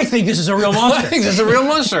this. I think this is a real I monster. think this is a real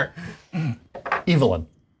monster. Evelyn.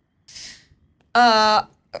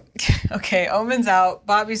 Okay, Omin's out.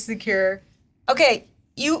 Bobbie's secure. Okay,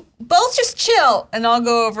 you both just chill, and I'll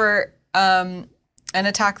go over and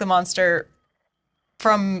attack the monster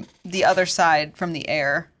from the other side, from the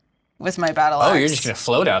air, with my battle axe. Oh, you're just going to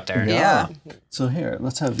float out there. Yeah. So here,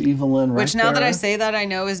 let's have Evelyn right Which now that there. I say that, I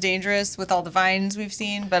know is dangerous with all the vines we've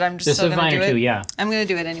seen, but I'm just Just still a going vine to or do two, it. yeah. I'm going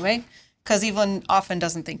to do it anyway, because Evelyn often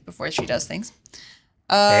doesn't think before she does things.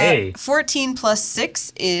 Hey. 14 plus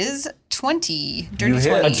 6 is 20. Dirty You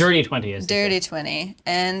hit. 20. A dirty 20 is. Dirty 20.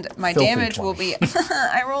 And my Filthy damage 20. will be,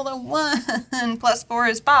 I rolled a 1, plus 4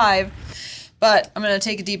 is 5. But I'm going to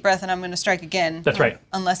take a deep breath and I'm going to strike again. That's right.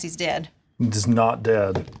 Unless he's dead. He's not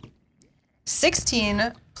dead.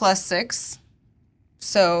 16 plus 6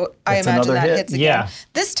 So I That's imagine another that hit. hits again. Yeah.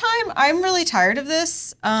 This time, I'm really tired of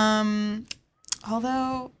this.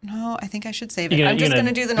 Although, no, I think I should save it. You're I'm just gonna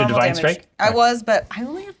going to do the do normal Divine damage. Strike? I was, but I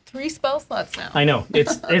only have 3 spell slots now. I know.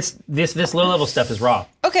 It's this low level stuff is raw.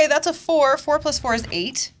 Okay, that's a 4. 4 plus 4 is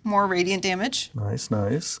 8. More radiant damage. Nice,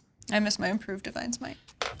 nice. I miss my improved Divine Smite.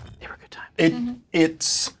 They were good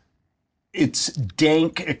times. Its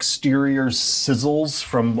dank exterior sizzles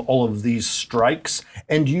from all of these strikes,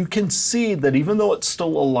 and you can see that even though it's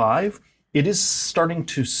still alive, it is starting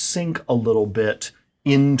to sink a little bit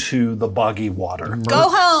into the boggy water. Go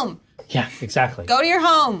home. Yeah, exactly. Go to your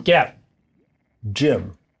home. Yeah.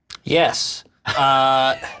 Jim. Yes.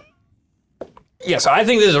 Yeah, so I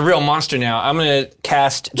think this is a real monster now. I'm going to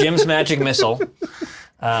cast Jim's Magic Missile.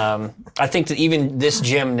 I think that even this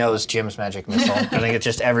Jim knows Jim's Magic Missile. I think it's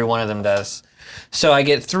just every one of them does. So I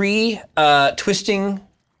get 3 twisting,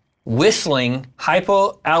 whistling,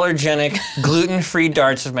 hypoallergenic, gluten-free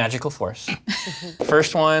darts of magical force.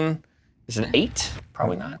 First one is an 8.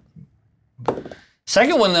 Probably not.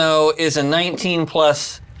 Second one, though, is a 19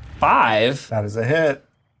 plus 5. That is a hit.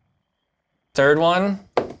 Third one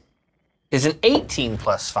is an 18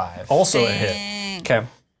 plus 5. Also a hit. Okay.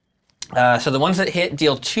 So the ones that hit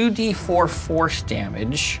deal 2d4 force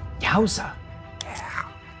damage. Yowza.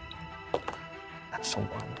 That's a 1.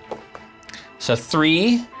 So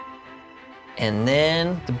 3, and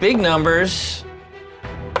then the big numbers,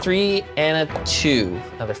 3 and a 2,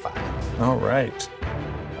 another 5. All right.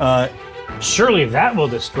 Surely that will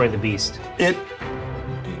destroy the beast.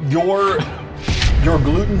 Your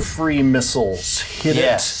gluten-free missiles hit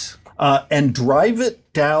Yes. it and drive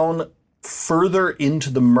it down further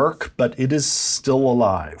into the murk, but it is still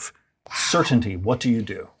alive. Certainty, what do you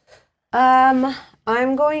do?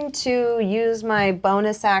 I'm going to use my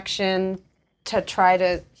bonus action to try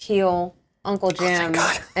to heal Uncle Jim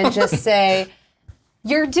and just say,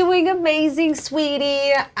 "You're doing amazing,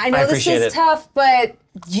 sweetie. I know this appreciate is it. tough, but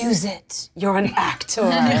use it. You're an actor."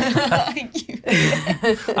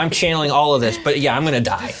 I'm channeling all of this, but yeah, I'm gonna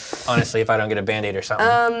die, honestly, if I don't get a Band-Aid or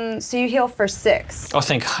something. So you heal for 6. Oh,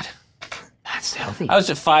 thank God. That's healthy. I was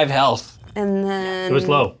at 5 health. And then It was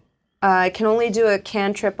low. I can only do a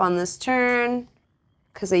cantrip on this turn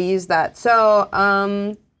because I used that. So,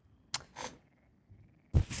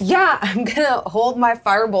 yeah, I'm gonna hold my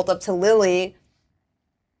firebolt up to Lily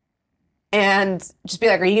and just be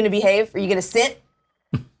like, "Are you gonna behave? Are you gonna sit?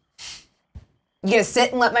 You gonna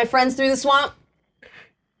sit and let my friends through the swamp?"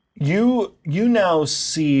 You now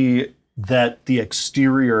see that the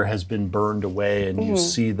exterior has been burned away, and you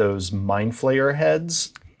see those mind flayer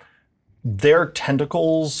heads. Their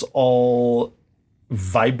tentacles all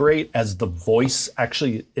vibrate as the voice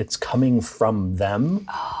actually it's coming from them,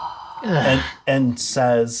 and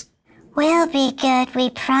says, We'll be good,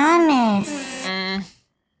 we promise. I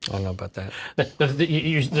don't know about that.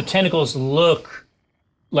 The tentacles look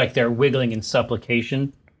like they're wiggling in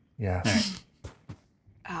supplication. "Yeah,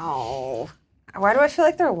 Oh, why do I feel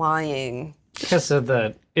like they're lying? Because of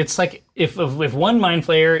it's like if one mind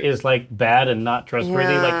flayer is like bad and not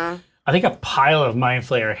trustworthy, Yeah. like I think a pile of mind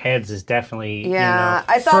flayer heads is definitely Yeah,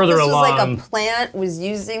 I thought further this was along. like a plant was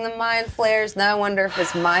using the mind flares. Now I wonder if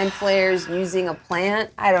it's mind flares using a plant.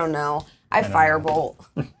 I don't know. I firebolt.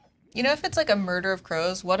 You know, if it's like a murder of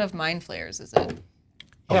crows, what of mind flares is it?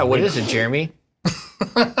 Yeah, what is it, Jeremy?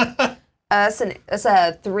 That's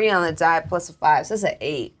a 3 on the die plus a 5, so that's an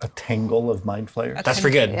 8. a tangle of mind flares." That's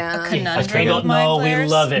pretty good. Yeah. A conundrum Tangle- of mind no, we flares?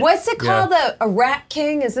 love it. What's it called? A rat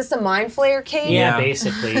king? Is this a mind flayer king? Yeah, Yeah.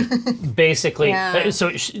 basically. Yeah. So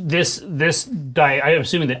this die, I'm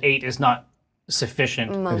assuming that 8 is not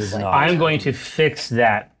sufficient. It is not. I'm going to fix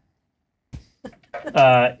that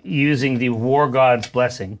using the War God's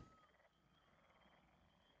Blessing.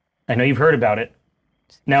 I know you've heard about it.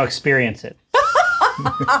 Now experience it.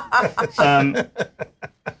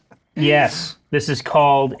 Yes, this is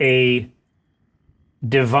called a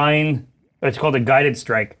divine, it's called a guided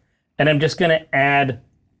strike. And I'm just going to add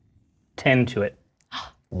 10 to it.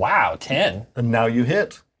 Wow, 10. And now you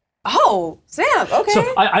hit. Oh, Sam. Okay.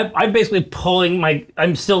 So I'm basically pulling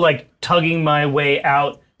I'm still like tugging my way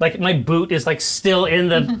out. Like my boot is like still in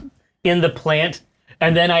the plant.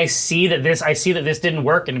 And then I see that this didn't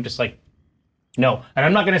work, and I'm just like, no. And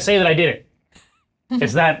I'm not going to say that I did it.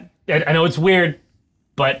 It's not, I know it's weird,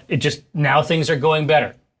 but it just, now things are going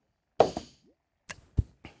better.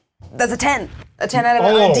 That's a 10. A 10 out of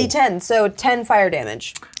Oh. a D10. So 10 fire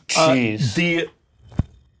damage. Jeez.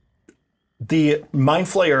 The mind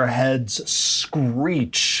flayer heads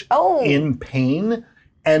screech Oh. in pain,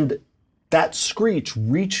 and that screech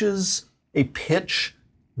reaches a pitch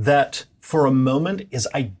that for a moment is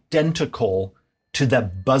identical to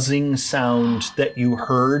that buzzing sound that you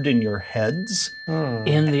heard in your heads.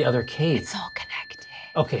 In the other cave. It's all connected.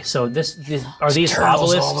 Okay, so this are these Turtles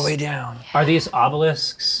obelisks all the way down. Are these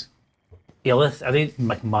obelisks Illith? Are they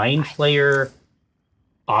like mind flayer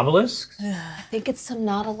obelisks? I think it's some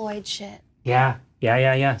nautiloid shit. Yeah.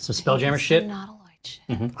 Some spelljammer shit. Some nautiloid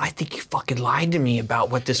shit. I think you fucking lied to me about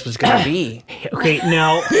what this was gonna be. Okay,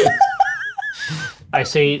 now I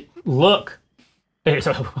say, look. Okay,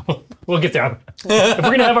 so we'll get there. If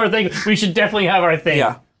we're gonna have our thing, we should definitely have our thing.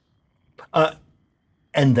 Yeah.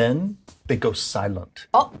 And then they go silent.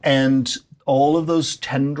 Oh. And all of those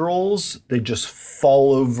tendrils, they just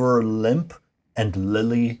fall over limp, and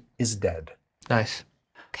Lily is dead. Nice.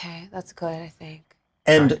 Okay, that's good, I think.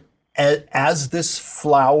 And as this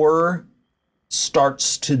flower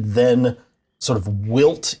starts to then sort of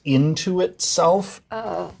wilt into itself,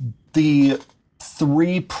 the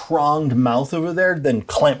 3-pronged mouth over there then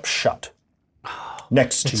clamps shut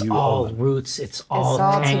next to It's you. all Owen. roots. It's all It's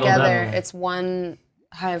all tangled together. up. It's one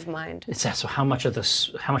hive mind. It's so how much the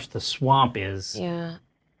swamp is. Yeah.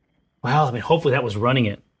 Well, I mean, hopefully that was running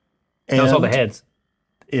it. That was all the And heads.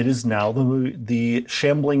 it is now the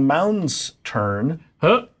Shambling Mound's turn,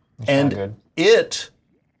 Huh? and good. it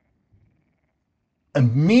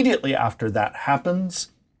immediately after that happens,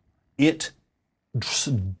 it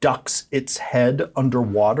just ducks its head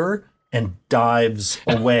underwater and dives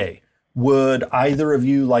away. Would either of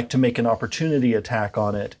you like to make an opportunity attack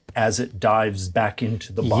on it as it dives back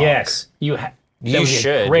into the box? Yes, you You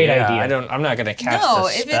should. Great yeah. idea. I'm not gonna cast No, a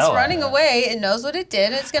if spell it's running on it. away, it knows what it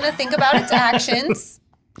did. It's going to think about its actions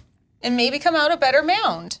and maybe come out a better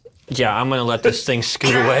mound. Yeah, I'm gonna let this thing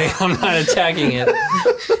scoot away. I'm not attacking it.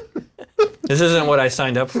 This isn't what I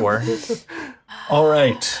signed up for. All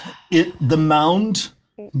right. The mound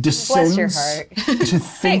descends Bless your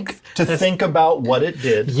heart. to think about what it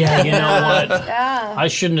did. Yeah, you know what? Yeah. I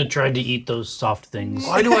shouldn't have tried to eat those soft things.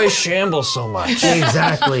 Why do I shamble so much?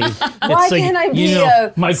 Exactly. Why can't I be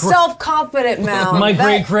a self-confident mound? My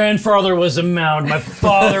great grandfather was a mound. My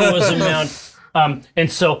father was a mound.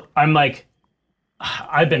 And so I'm like,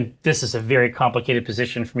 this is a very complicated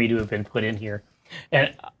position for me to have been put in here.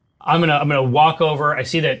 And I'm gonna walk over. I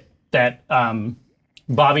see that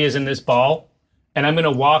Bobbie is in this ball, and I'm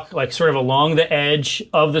gonna walk like sort of along the edge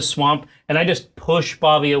of the swamp, and I just push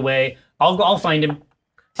Bobbie away. I'll find him.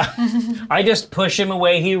 I just push him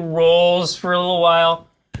away. He rolls for a little while,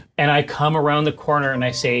 and I come around the corner and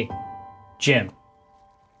I say, Jim,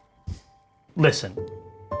 listen.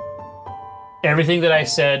 Everything that I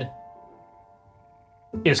said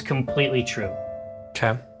is completely true.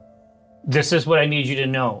 Okay. This is what I need you to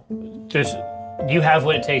know. You have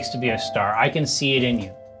what it takes to be a star. I can see it in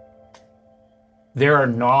you. There's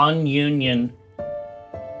non-union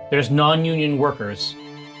workers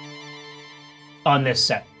on this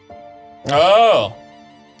set. Oh,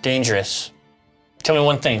 dangerous. Tell me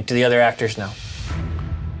one thing. Do the other actors know?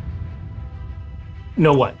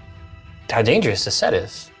 Know what? How dangerous the set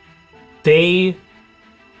is. They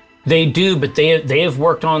do, but they've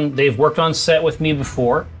worked on set with me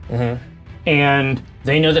before, and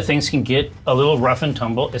they know that things can get a little rough and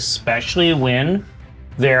tumble, especially when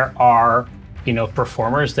there are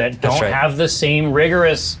performers that don't right. have the same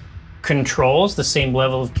rigorous controls, the same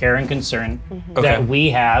level of care and concern that we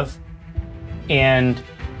have, and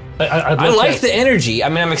I like the energy. I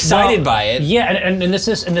mean, I'm excited by it. Yeah, and this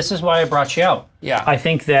is why I brought you out. Yeah. I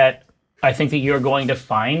think that you're going to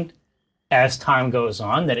find, as time goes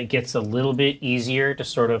on, that it gets a little bit easier to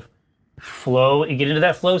sort of get into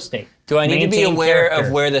that flow state. Do I need to be Maintain aware character.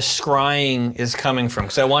 of where the scrying is coming from?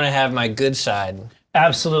 Because I want to have my good side.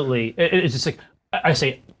 Absolutely. It's just like I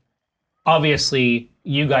say, obviously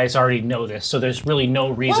you guys already know this, so there's really no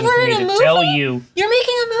reason we're for me in a to movie? tell you. You're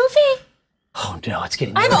making a movie? Oh no, it's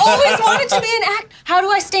getting I've worse. always wanted to be an act. How do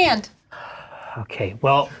I stand? Okay,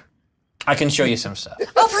 well, I can show you some stuff.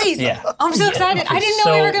 Oh, please. Yeah. I'm so excited. okay, I didn't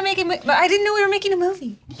know we so- were going to make it, but I didn't know we were making a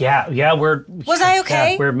movie. yeah, we're. Was I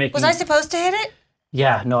okay? Yeah, we're making. Was I supposed to hit it?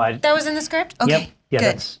 Yeah, no, I. That was in the script? Okay. Yep. Yeah, good.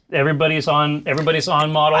 that's everybody's on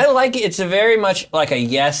model. I like it. It's a very much like a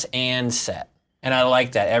yes and set. And I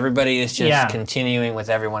like that. Everybody is just continuing with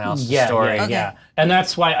everyone else's story. Yeah. And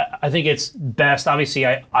that's why I think it's best. Obviously,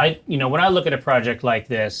 I when I look at a project like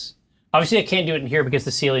this, obviously I can't do it in here because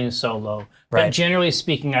the ceiling is so low. Right. But generally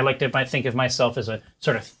speaking, I like to think of myself as a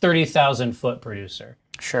sort of 30,000 foot producer.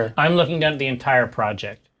 Sure. I'm looking down at the entire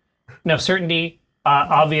project. Now, Certainty,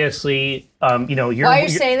 obviously, you're. While you're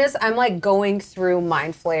saying this, I'm like going through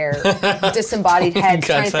Mind Flayer, disembodied heads,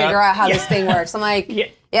 trying to figure out how this thing works. I'm like,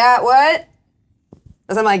 yeah, what?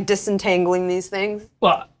 As I'm like disentangling these things.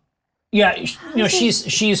 Well,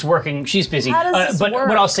 she's working. She's busy. How does this but work?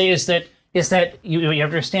 what I'll say is that you have to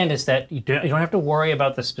understand is that you don't have to worry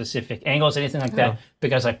about the specific angles, anything like that,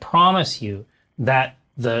 because I promise you that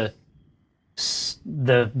the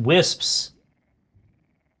wisps.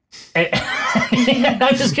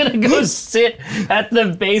 I'm just gonna go sit at the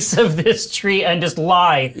base of this tree and just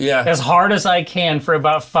lie as hard as I can for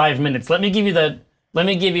about 5 minutes. Let me give you the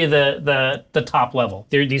top level.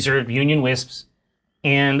 These are union wisps,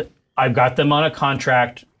 and I've got them on a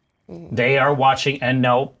contract. They are watching, and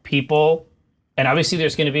no people, and obviously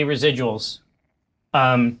there's going to be residuals.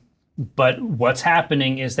 But what's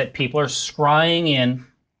happening is that people are scrying in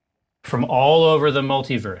from all over the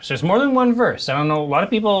multiverse. There's more than one verse. I don't know. A lot of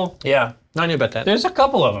people. Yeah, I knew about that. There's a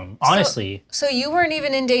couple of them, honestly. So you weren't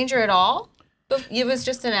even in danger at all? It was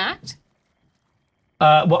just an act?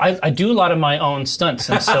 Well, I do a lot of my own stunts,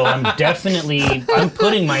 and so I'm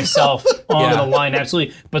putting myself on the line,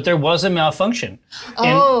 absolutely. But there was a malfunction,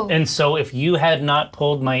 and so if you had not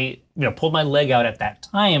pulled my leg out at that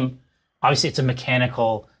time, obviously it's a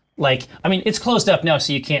mechanical. It's closed up now,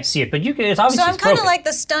 so you can't see it, but you can. It's obviously. So I'm kind of like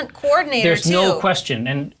the stunt coordinator. There's too. no question,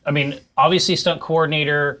 and obviously stunt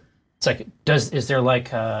coordinator. It's like, is there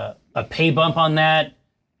like a pay bump on that?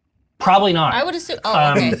 Probably not. I would assume.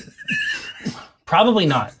 Oh, okay. Probably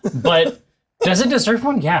not, but does it deserve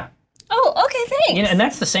one? Yeah. Oh, okay, thanks. And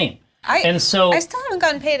that's the same. I still haven't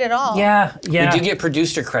gotten paid at all. Yeah. We do get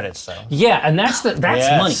producer credits though. Yeah, and that's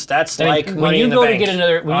money. That's when you go to get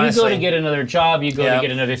another job, you go to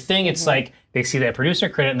get another thing. It's like they see that producer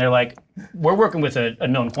credit and they're like, "We're working with a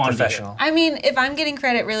known quantity." Professional. I mean, if I'm getting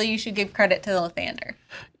credit, really, you should give credit to the Lathander.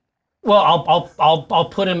 Well, I'll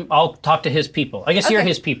put him. I'll talk to his people. I guess you're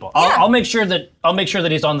his people. I'll make sure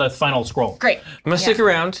that he's on the final scroll. Great. I'm gonna stick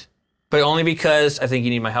around, but only because I think you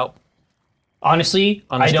need my help. Honestly,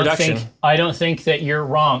 on this I don't think that you're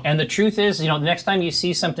wrong. And the truth is, the next time you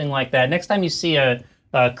see something like that, next time you see a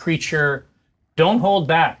creature, don't hold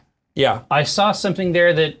back. Yeah. I saw something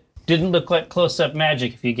there that didn't look like close-up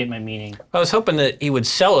magic, if you get my meaning. I was hoping that he would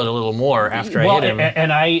sell it a little more after I hit him.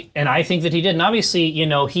 And I think that he did. And obviously,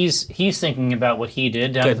 he's thinking about what he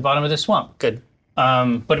did down at the bottom of the swamp. Good.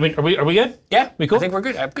 But are we good? Yeah, we cool? I think we're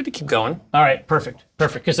good. I'm good to keep going. All right, perfect.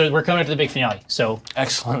 Because we're coming up to the big finale. So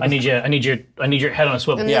excellent. I need your head on a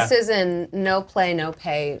swivel. And this is a no play, no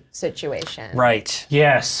pay situation. Right.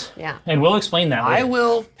 Yes. Yeah. And we'll explain that later. I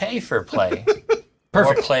will pay for play.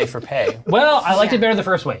 Perfect. Or play for pay. Well, I liked it better the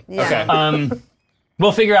first way. Yeah. Okay.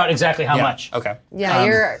 We'll figure out exactly how much. Okay. Yeah,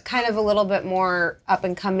 you're kind of a little bit more up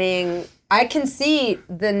and coming. I can see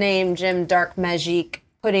the name Jim Darkmajiq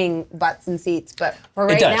putting butts in seats, but for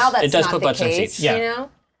right now, that's not the case. Yeah. You know?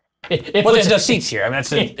 There's no seats here. I mean,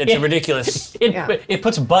 it's a ridiculous. It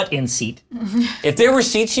puts butt in seat. If there were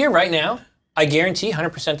seats here right now, I guarantee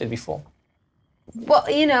 100% they'd be full. Well,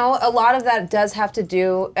 a lot of that does have to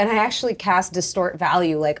do, and I actually cast distort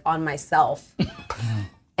value on myself,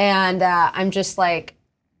 and I'm just like,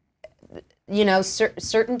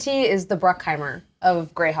 Certainty is the Bruckheimer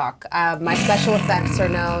of Greyhawk. My special effects are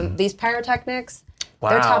known. These pyrotechnics,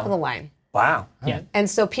 they're top of the line. Wow. Yeah. And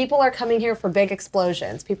so people are coming here for big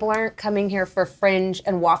explosions. People aren't coming here for fringe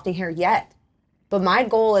and wafting hair yet. But my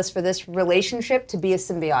goal is for this relationship to be a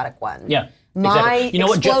symbiotic one. Yeah. My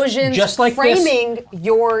exactly. explosions just like framing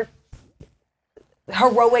your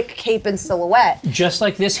heroic cape and silhouette. Just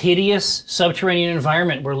like this hideous subterranean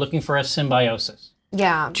environment, we're looking for a symbiosis.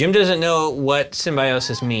 Yeah. Jim doesn't know what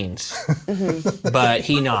symbiosis means, but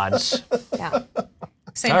he nods. Yeah.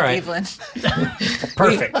 Same All with right. Evelyn.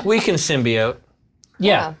 Perfect. We can symbiote.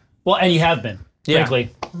 Yeah. Well, and you have been,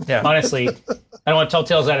 frankly. Yeah. Honestly, I don't want to tell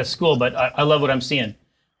tales out of school, but I love what I'm seeing.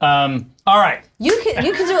 All right. You can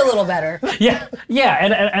do a little better. Yeah,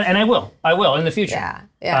 and I will in the future.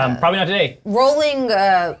 Yeah. Probably not today. Rolling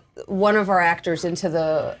one of our actors into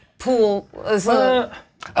the pool is I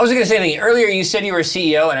wasn't going to say anything. Earlier you said you were a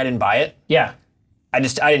CEO and I didn't buy it. Yeah. I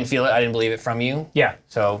didn't feel it. I didn't believe it from you. Yeah.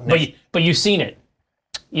 So, but you've seen it.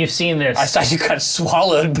 You've seen this. I saw you got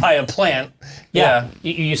swallowed by a plant. Yeah.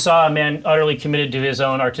 You saw a man utterly committed to his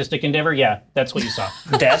own artistic endeavor. Yeah, that's what you saw.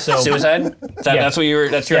 Death, suicide. That's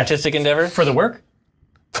what that's your artistic endeavor for the work.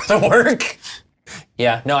 For the work.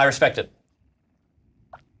 Yeah. No, I respect it.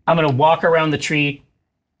 I'm gonna walk around the tree,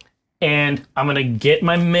 and I'm gonna get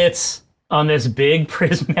my mitts on this big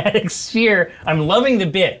prismatic sphere. I'm loving the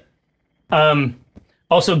bit.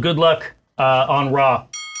 Also, good luck on Raw.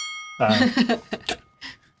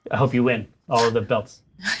 I hope you win all of the belts.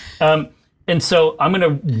 And so I'm gonna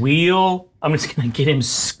wheel. I'm just gonna get him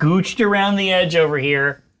scooched around the edge over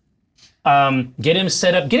here. Get him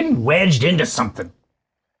set up. Get him wedged into something,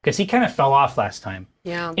 because he kind of fell off last time.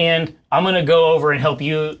 Yeah. And I'm going to go over and help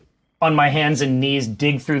you on my hands and knees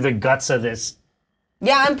dig through the guts of this.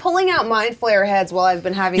 Yeah, I'm pulling out mind flare heads while I've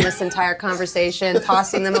been having this entire conversation,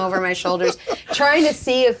 tossing them over my shoulders, trying to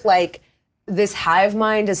see if, like, this hive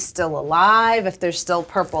mind is still alive, if there's still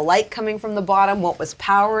purple light coming from the bottom, what was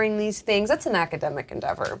powering these things. That's an academic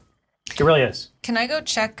endeavor. It really is. Can I go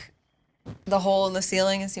check the hole in the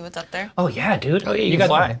ceiling and see what's up there? Oh, yeah, dude. Oh, yeah, you can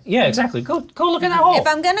fly. Yeah, exactly. Go look at that hole. If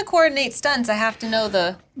I'm gonna coordinate stunts, I have to know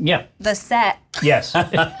the set. Yes.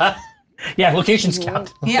 Yeah, location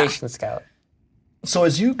scout. Location scout. So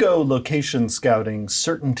as you go location scouting,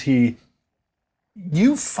 Certainty,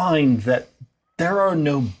 you find that there are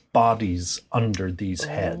no bodies under these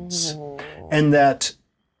heads. And that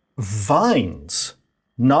vines,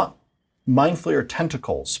 not mind flayer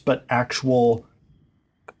tentacles, but actual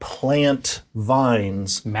plant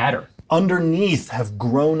vines Matter. underneath have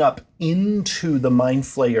grown up into the mind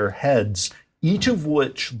flayer heads, each of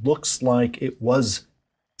which looks like it was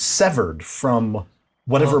severed from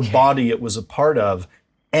whatever body it was a part of.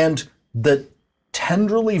 And the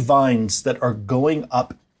tendrily vines that are going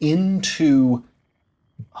up into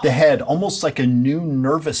the head, almost like a new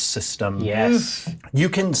nervous system. Yes. You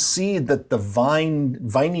can see that the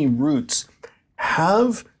viney roots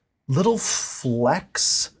have little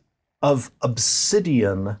flecks of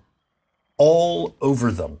obsidian all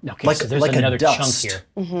over them, Okay, like so there's like another a dust. chunk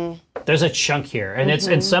here. There's a chunk here, and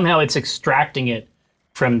and somehow it's extracting it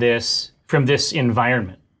from this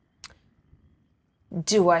environment.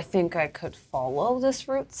 Do I think I could follow this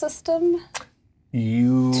root system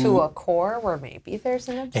You to a core where maybe there's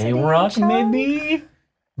an obsidian A rock, chunk? maybe?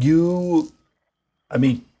 I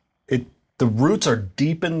mean, the roots are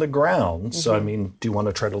deep in the ground, so I mean, do you want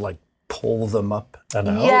to try to like pull them up and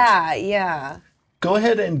out? Yeah. Go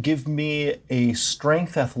ahead and give me a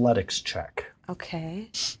strength athletics check. Okay.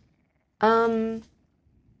 I'm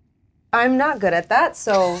not good at that,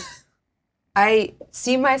 so I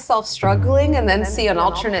see myself struggling and then see an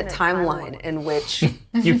alternate timeline in which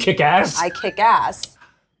You kick ass? I kick ass.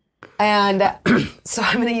 And so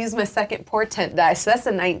I'm going to use my second portent die. So that's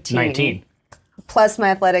a 19. 19. Plus my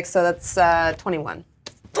athletics, so that's 21.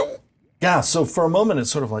 Yeah, so for a moment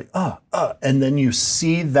it's sort of like, and then you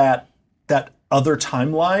see that other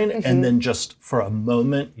timeline, and then just for a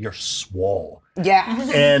moment you're swole. Yeah.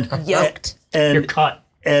 And Yoked. And You're cut.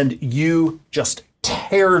 And you just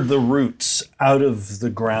tear the roots out of the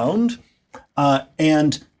ground,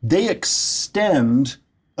 and they extend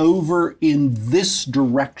over in this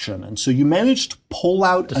direction. And so you managed to pull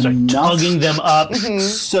out Start enough tugging them up.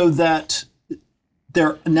 so that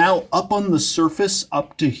they're now up on the surface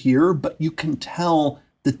up to here, but you can tell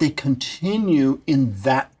that they continue in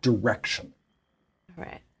that direction.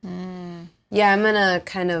 Right. Yeah, I'm going to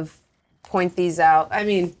kind of point these out. I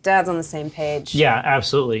mean, Dad's on the same page. Yeah,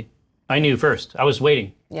 absolutely. I knew first. I was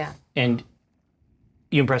waiting, Yeah. and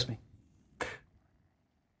you impressed me.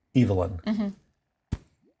 Evelyn,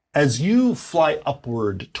 as you fly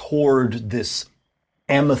upward toward this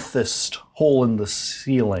amethyst hole in the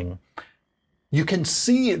ceiling, you can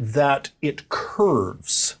see that it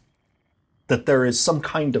curves, that there is some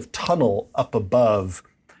kind of tunnel up above,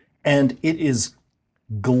 and it is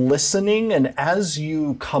glistening. And as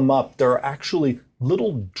you come up, there are actually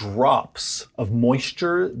little drops of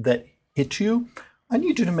moisture that hit you. I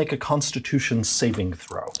need you to make a Constitution saving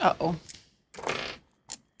throw. Uh-oh.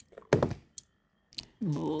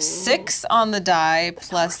 6 on the die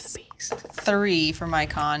plus 3 for my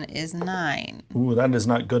con is 9. Ooh, that is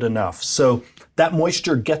not good enough. So that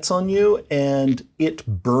moisture gets on you and it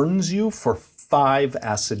burns you for 5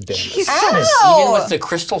 acid damage. Even with the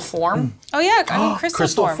crystal form? Oh yeah, I mean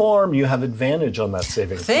crystal form. You have advantage on that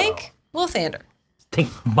saving Think Wilthander. Think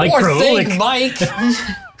Or micro. think, Mike.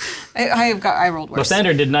 I rolled worse.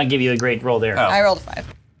 Sander did not give you a great roll there. I rolled a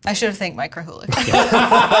 5. I should have thanked my Krahulik.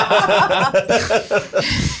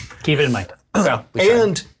 Keep it in mind. Well, we tried.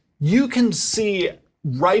 And you can see,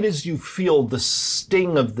 right as you feel the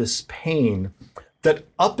sting of this pain, that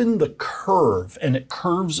up in the curve, and it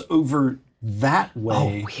curves over that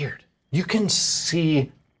way, Weird. you can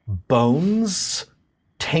see bones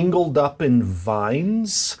tangled up in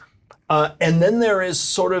vines. And then there is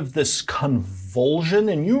sort of this convulsion,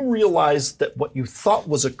 and you realize that what you thought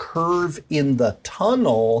was a curve in the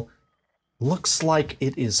tunnel looks like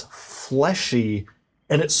it is fleshy,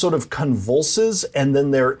 and it sort of convulses, and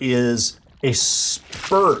then there is a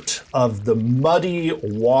spurt of the muddy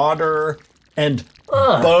water and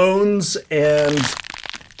bones and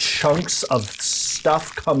chunks of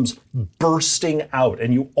stuff comes bursting out,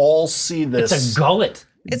 and you all see this. It's a gullet.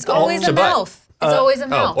 It's always a butt. mouth. It's always a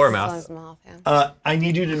mouth. Or a As long mouth. as mouth, yeah. I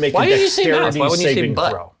need you to make Why a did you say mouth? dexterity Why wouldn't you say saving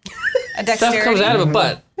butt? throw. A Stuff dexterity. comes out of a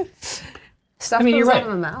butt. Stuff mean, you're comes right. out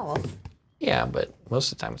of a mouth. Yeah, but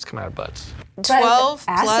most of the time it's coming out of butts. 12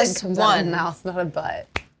 Acid plus comes out of 1. a mouth, not a butt.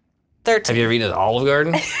 13. Have you ever eaten at Olive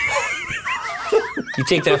Garden? You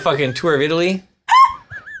take that fucking tour of Italy?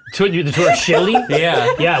 The tour of Chile?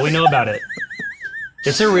 Yeah. Yeah, we know about it.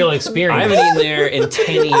 It's a real I experience. haven't eaten there in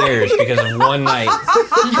 10 years because of one night.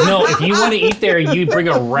 No, if you want to eat there, you bring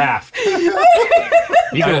a raft.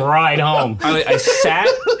 You can ride home. I sat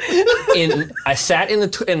in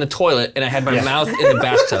the toilet and I had my mouth in the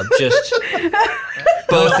bathtub, just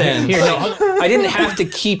both ends. Here, no. I didn't have to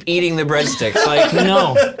keep eating the breadsticks. Like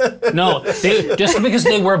No. Just because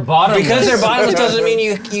they were bottomless. because they're bottomless doesn't mean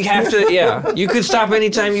you have to. Yeah, you could stop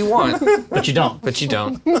anytime you want, But you don't. but you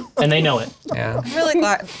don't. And they know it. Yeah. I'm really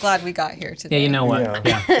glad we got here today. Yeah, you know what?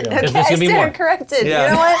 Yeah. There's I going to be stand more. corrected. Yeah.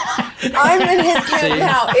 You know what? I'm in his camp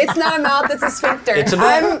now. It's not a mouth, it's a sphincter. It's a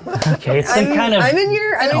butt. Okay, it's some kind of... I'm in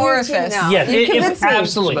your orifice. now. Yeah, You convinced me.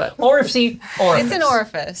 absolutely. It's a Orifice. It's an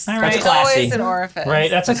orifice. All right. It's classy. always an orifice. Right,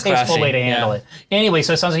 that's a tasteful classy, way to handle yeah. it. Anyway,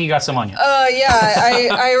 so it sounds like you got some on you.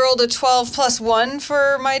 I rolled a 12 plus 1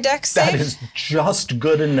 for my dex save. That is just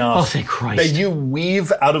good enough. Oh, thank Christ. That you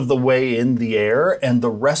weave out of the way in the air, and the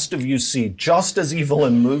rest of you see, just as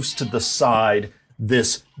Evelyn moves to the side,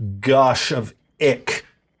 this gush of ick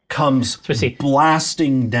comes we see.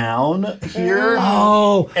 blasting down here.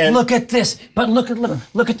 Oh, And- look at this. But look at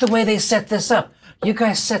the way they set this up. You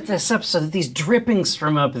guys set this up so that these drippings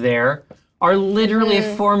from up there are literally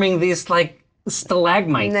forming these like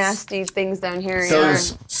stalagmites. Nasty things down here.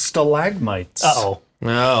 Those stalagmites. Uh-oh.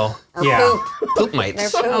 No. Or Yeah. poop. Poop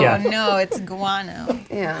mites. They're poop. Oh Yeah. no, it's guano.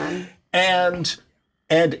 Yeah. And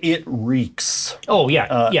it reeks. Oh,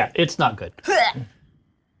 yeah, it's not good.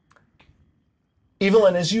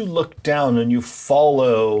 Evelyn, as you look down and you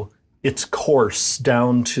follow its course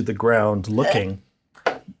down to the ground looking,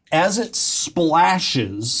 as it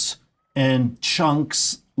splashes and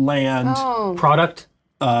chunks land, Product?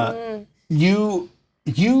 you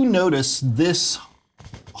notice this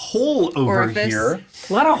hole over Orifice. here,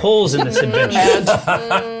 A lot of holes in this adventure. Is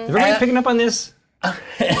everybody picking up on this?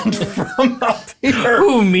 and from up here.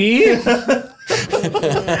 Who, me?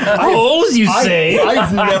 Holes, you say?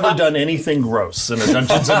 I've never done anything gross in a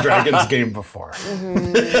Dungeons and Dragons game before.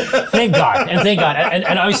 Thank God.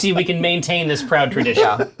 And obviously we can maintain this proud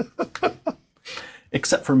tradition.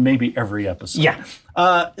 Except for maybe every episode. Yeah.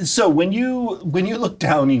 So when you look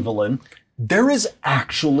down, Evelyn, there is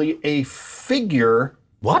actually a figure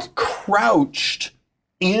crouched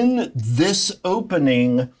in this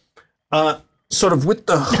opening, sort of with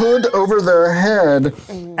the hood over their head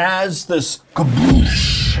as this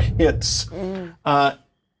kaboosh hits. But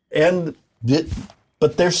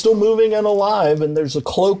they're still moving and alive, and there's a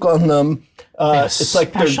cloak on them. It's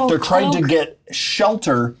like they're trying to get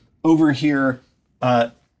shelter over here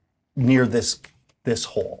near this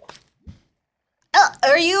hole.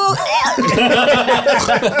 Are you?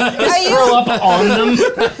 Throw up on them.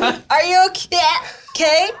 Are you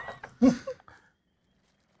okay?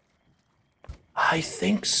 I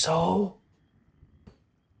think so.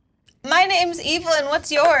 My name's Evelyn.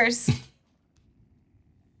 What's yours?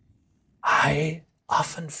 I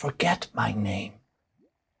often forget my name.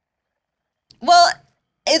 Well,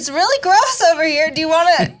 it's really gross over here. Do you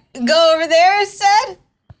want to go over there instead?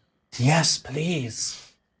 Yes,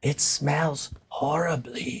 please. It smells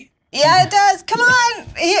horribly. Yeah, it does. Come on.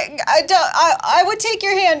 Here, I would take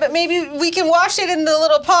your hand, but maybe we can wash it in the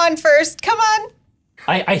little pond first. Come on.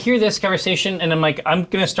 I hear this conversation and I'm like, I'm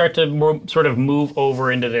going to start to sort of move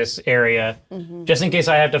over into this area just in case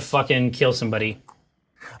I have to fucking kill somebody.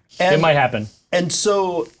 It might happen. And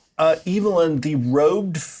so, Evelyn, the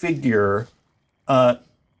robed figure,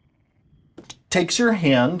 takes your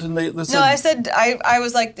hand, and they No, I said, I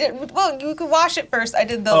was like, well, you could wash it first. I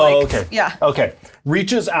did the okay. Yeah. Okay.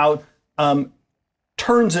 Reaches out,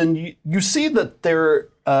 turns, and you see that their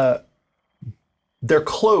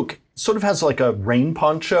cloak sort of has like a rain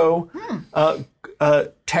poncho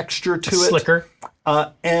texture to it. Slicker.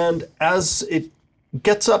 And as it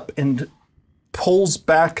gets up and pulls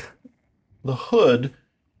back the hood,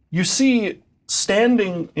 you see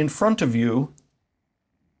standing in front of you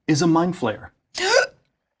is a mind flayer.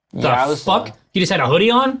 The fuck? You just had a hoodie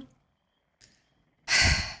on?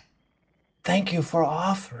 Thank you for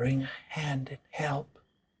offering a hand and help.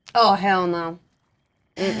 Oh, hell no.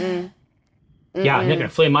 Yeah, you're not going to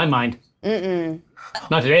flame my mind.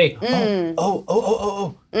 Not today.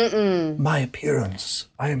 Oh. My appearance.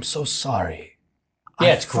 I am so sorry.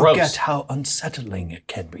 Yeah, it's gross. Forget how unsettling it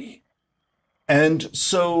can be. And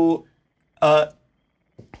so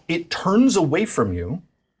It turns away from you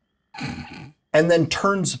and then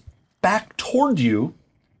turns back toward you.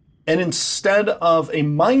 And instead of a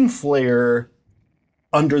mind flayer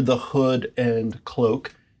under the hood and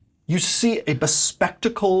cloak, you see a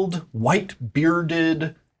bespectacled,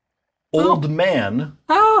 white-bearded old man.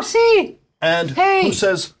 Oh, see. And who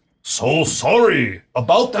says, "So sorry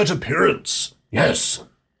about that appearance. Yes,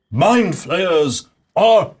 mind flayers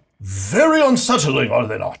are very unsettling, are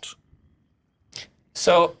they not?"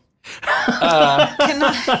 So,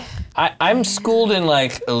 I'm schooled in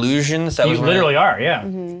like illusions. That You was when literally are, yeah.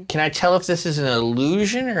 Can I tell if this is an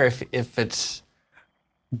illusion or if it's?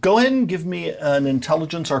 Go ahead and give me an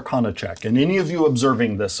intelligence arcana check, and any of you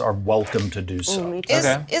observing this are welcome to do so.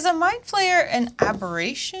 Is a mind flayer an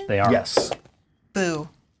aberration? They are. Yes. Boo.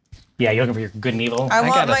 Yeah, you're looking for your good and evil. I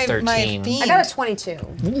got want a my 13. fiend. I got a 22.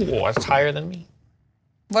 Ooh, that's higher than me.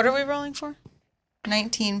 What are we rolling for?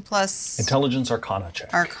 19 plus Intelligence arcana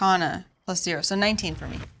check. arcana plus 0, so 19 for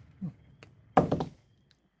me.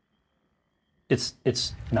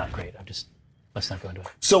 It's not great. Let's not go into it.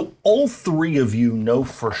 So all three of you know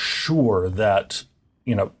for sure that,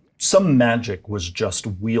 some magic was just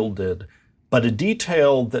wielded, but a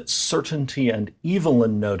detail that Certainty and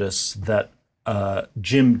Evelyn notice that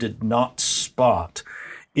Jim did not spot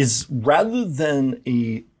is rather than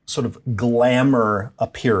a sort of glamour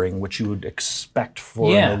appearing, which you would expect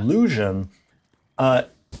for an illusion,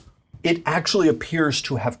 it actually appears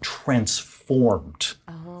to have transformed.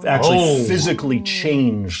 Actually physically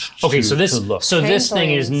changed to look. So this thing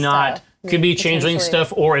is Changeling not stuff. could be changeling Potentially.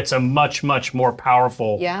 stuff, or it's a much more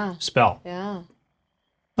powerful spell. Yeah.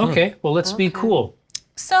 Okay, well let's be cool.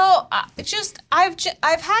 So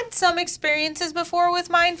I've had some experiences before with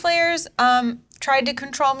mind flayers. Tried to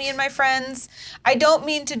control me and my friends. I don't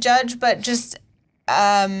mean to judge, but just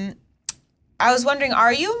I was wondering,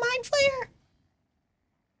 are you a mind flayer?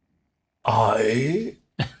 I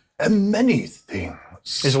am many things.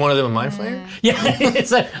 Is one of them a mind flayer? Yeah,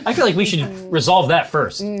 I feel like we should resolve that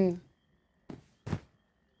first.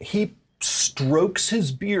 He strokes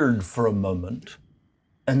his beard for a moment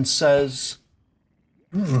and says,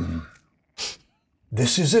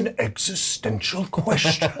 This is an existential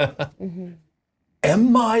question.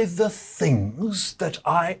 Am I the things that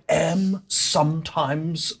I am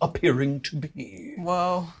sometimes appearing to be?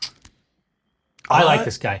 Whoa. I like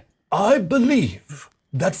this guy. I believe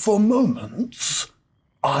that for moments,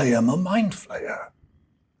 I am a mind flayer.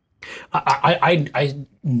 I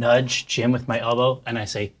nudge Jim with my elbow and I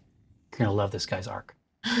say, "You're gonna love this guy's arc."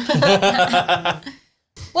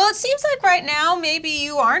 Well, it seems like right now maybe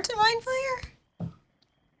you aren't a mind flayer.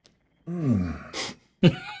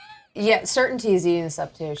 Yeah, Certainty is eating this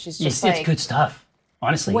up too. She's just It's good stuff,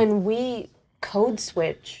 honestly. when we code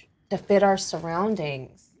switch to fit our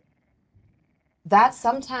surroundings, that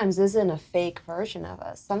sometimes isn't a fake version of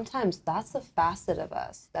us. Sometimes that's a facet of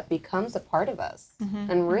us that becomes a part of us.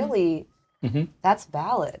 And really, that's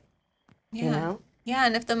valid. Yeah. You know? Yeah,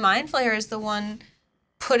 and if the mind flayer is the one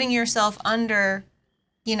putting yourself under,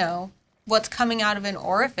 what's coming out of an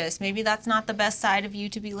orifice, maybe that's not the best side of you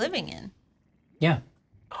to be living in. yeah.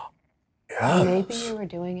 Yes, Maybe you were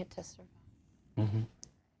doing it to survive.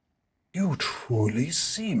 you truly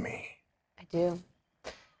see me. I do.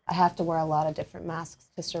 I have to wear a lot of different masks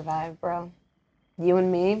to survive, bro. You and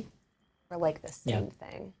me, we're like the same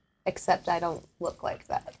thing. Except I don't look like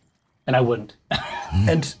that. And I wouldn't.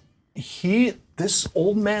 and this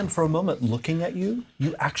old man for a moment looking at you,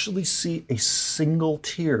 you actually see a single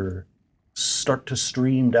tear start to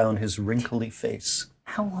stream down his wrinkly face.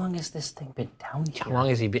 How long has this thing been down here? How long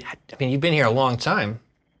has he been? I mean, you've been here a long time.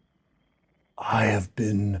 I have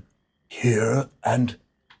been here and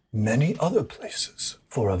many other places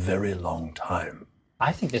for a very long time.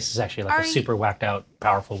 I think this is actually like a super whacked out,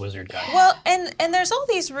 powerful wizard guy. Well, and there's all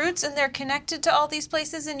these roots and they're connected to all these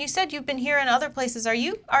places, and you said you've been here in other places. Are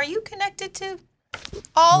you connected to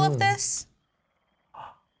all of this?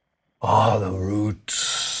 Ah, the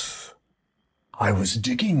roots. I was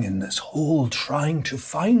digging in this hole trying to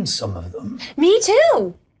find some of them. Me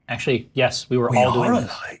too. Actually, yes, we were We all doing are this.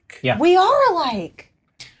 alike. Yeah. We are alike.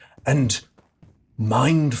 And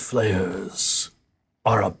mind flayers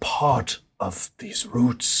are a part of these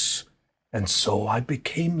roots, and so I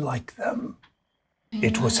became like them.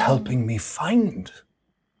 It was helping me find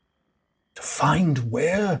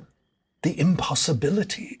where the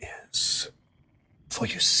impossibility is. For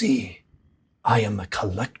you see, I am a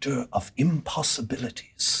collector of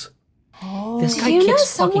impossibilities. This guy Do you know kicks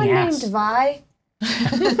someone fucking ass. named Vi?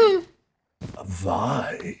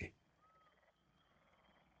 Vi.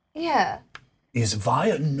 Yeah. Is Vi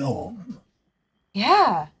a gnome?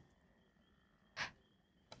 Yeah.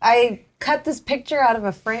 I cut this picture out of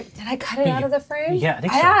a frame. Did I cut it out of the frame? Yeah, I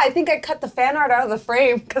think so. Yeah, I think I cut the fan art out of the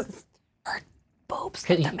frame because her boobs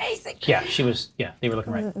looked amazing. Yeah, she was. Yeah, they were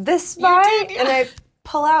looking right. This vibe, and I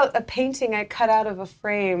pull out a painting I cut out of a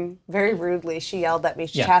frame very rudely. She yelled at me.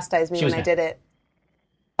 She chastised me she when was I did it.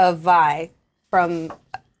 Of Vi from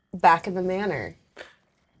back in the manor.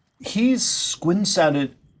 He squints at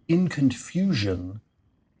it in confusion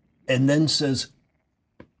and then says,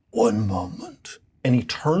 "One moment." And he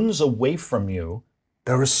turns away from you.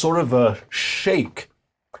 There is sort of a shake,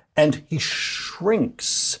 and he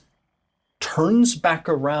shrinks, turns back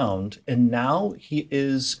around, and now he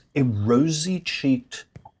is a rosy-cheeked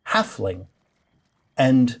halfling,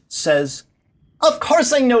 and says, "Of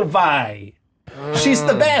course I know Vi. She's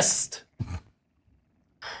the best."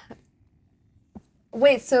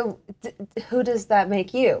 Wait, so who does that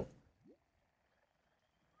make you?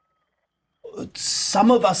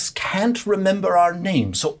 Some of us can't remember our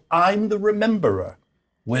name, so I'm the rememberer.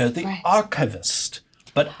 We're the archivist,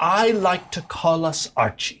 but I like to call us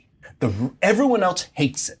Archie. Everyone else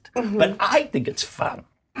hates it, but I think it's fun.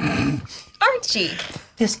 Archie.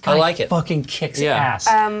 This guy I like it. fucking kicks Yeah. ass.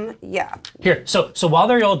 Yeah. Here, so while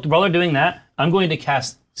they're doing that, I'm going to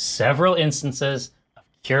cast several instances of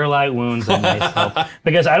Cure Light Wounds on myself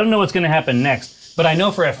because I don't know what's going to happen next, but I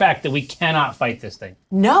know for a fact that we cannot fight this thing.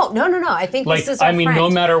 No. I think Like, this is our I mean, friend. no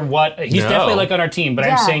matter what, he's definitely like on our team, but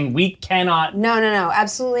I'm Yeah. saying we cannot. No,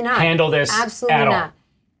 absolutely not. Handle this absolutely at all. not.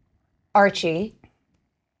 Archie,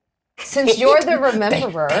 since you're the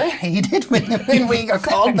rememberer, I hate it when we are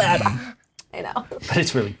called that. I know. But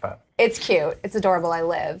it's really fun. It's cute. It's adorable. I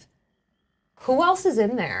live. Who else is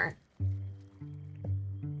in there?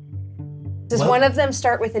 Does one of them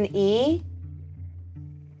start with an E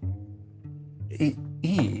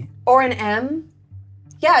E? or an M?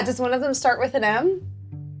 Yeah, does one of them start with an M?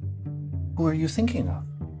 Who are you thinking of?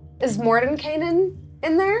 Is Mordenkainen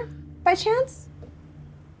in there by chance?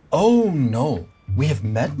 Oh, no. We have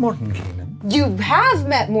met Morton Keenan. You have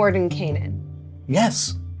met Mordenkainen.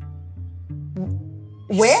 Yes.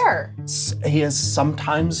 Where? He is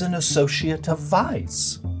sometimes an associate of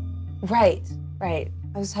Vi's. Right. I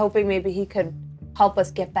was hoping maybe he could help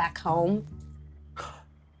us get back home.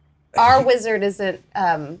 Our wizard isn't,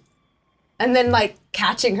 and then like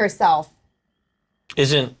catching herself.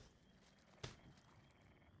 Isn't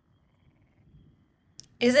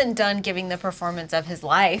Isn't done giving the performance of his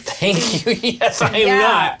life. thank you. Yes, I am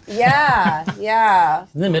not. Yeah.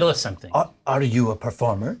 In the middle of something. Are you a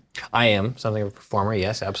performer? I am something of a performer.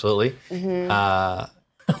 Yes, absolutely. You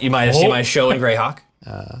might have seen my show in Greyhawk.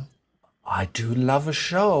 I do love a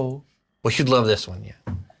show. Well, you'd love this one,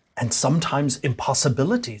 yeah. And sometimes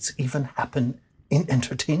impossibilities even happen in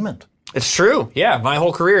entertainment. It's true. Yeah, my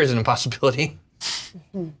whole career is an impossibility.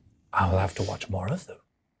 I'll have to watch more of them.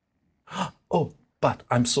 Oh, but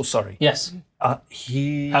I'm so sorry. Yes. How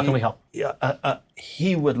can we help?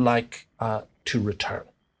 He would like to return.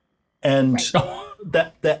 And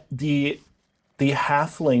that the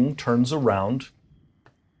halfling turns around,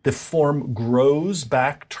 the form grows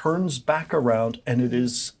back, turns back around, and it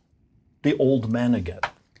is the old man again.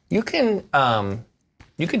 You can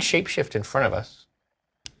shapeshift in front of us.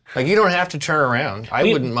 Like, you don't have to turn around. I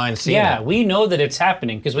wouldn't mind seeing Yeah, it. we know that it's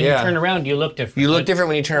happening because when you Yeah. turn around, you look different. You look different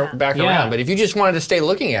when you turn back Yeah. around. But if you just wanted to stay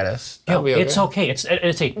looking at us, that'll be okay. It's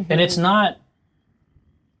okay. And it's not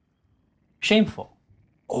shameful.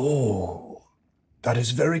 Oh, that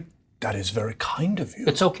is very kind of you.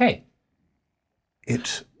 It's okay.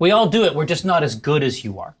 It We all do it. We're just not as good as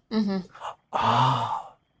you are.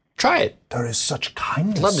 Try it. there is such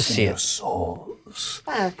kindness Love to see in your it. souls.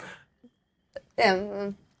 But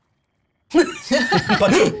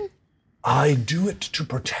I do it to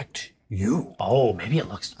protect you. Oh, maybe it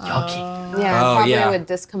looks yucky. Yeah, Oh, probably yeah. would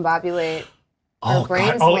discombobulate Oh, our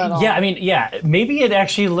brains God. a little. Yeah, I mean, yeah. Maybe it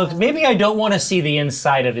actually looks. Maybe I don't want to see the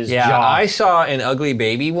inside of his Yeah, jaw. I saw an ugly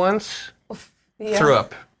baby once. Yeah. Threw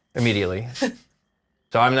up immediately.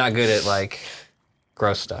 So I'm not good at like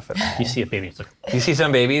gross stuff at all. You see a baby. It's like, You see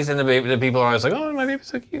some babies, and the people are always like, "Oh, my baby's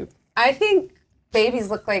so cute." I think babies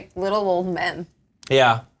look like little old men.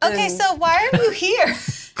 Yeah. Okay, so why are you here?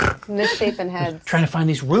 Misshapen heads. trying to find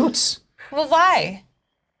these roots. Well, why?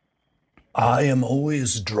 I am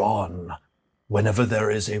always drawn whenever there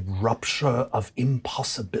is a rupture of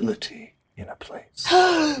impossibility in a place.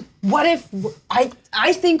 What if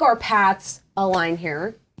I think our paths align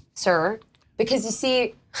here, sir? Because you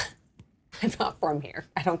see, I'm not from here.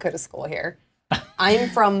 I don't go to school here. I'm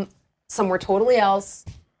from somewhere totally else,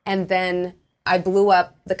 and then I blew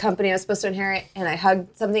up the company I was supposed to inherit, and I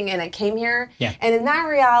hugged something, and I came here. Yeah. And in that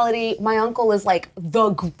reality, my uncle is like the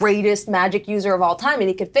greatest magic user of all time, and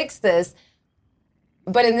he could fix this.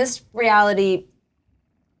 But in this reality,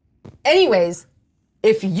 anyways,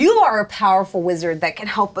 if you are a powerful wizard that can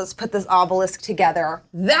help us put this obelisk together,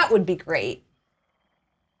 that would be great.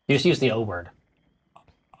 You just use the O word.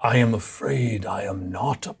 I am afraid I am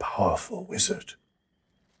not a powerful wizard.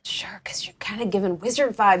 Sure, because you're kind of giving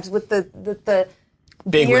wizard vibes with the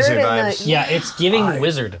Big beard wizard and vibes. Yeah, it's giving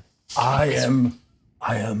wizard. I am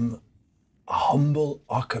a humble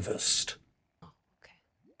archivist.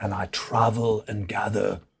 And I travel and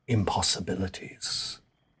gather impossibilities.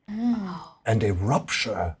 And a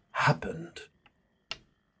rupture happened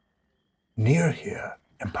near here,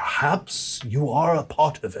 and perhaps you are a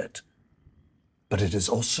part of it, but it is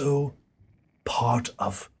also part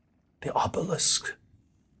of the obelisk.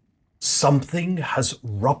 Something has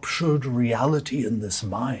ruptured reality in this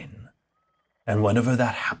mine, and whenever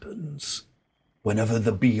that happens, whenever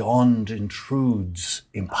the beyond intrudes,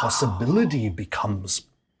 impossibility becomes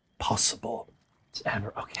possible.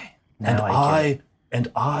 Okay. And Now I get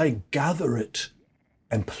it. I gather it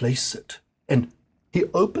and place it. And he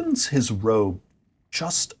opens his robe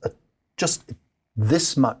just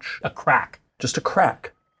this much, A crack. just a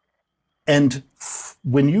crack. And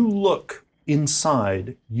when you look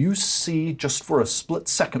inside, you see, just for a split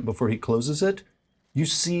second before he closes it, you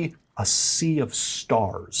see a sea of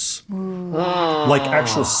stars. Like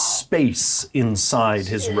actual space inside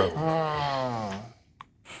his robe.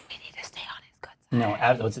 No,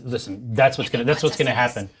 listen. That's what's gonna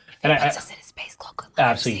happen. And I in his space cloak.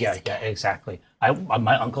 absolutely, yeah, exactly.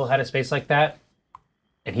 My uncle had a space like that,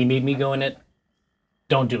 and he made me go in it.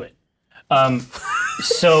 Don't do it.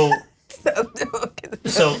 So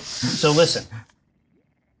listen.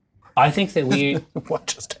 I think that we. What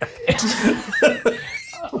just happened?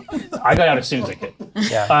 I got out as soon as I could.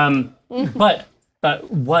 Yeah.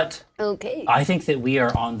 But what Okay. I think that we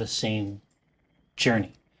are on the same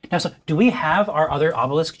journey. Now, so do we have our other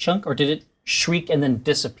obelisk chunk, or did it shriek and then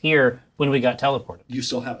disappear when we got teleported? You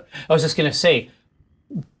still have it. I was just gonna say,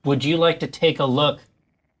 would you like to take a look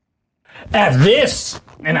at this?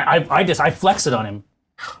 And I flex it on him.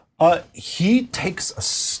 He takes a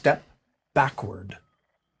step backward.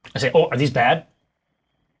 I say, oh, are these bad?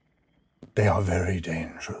 They are very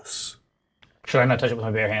dangerous. Should I not touch it with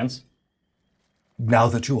my bare hands? Now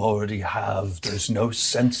that you already have, there's no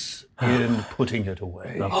sense in putting it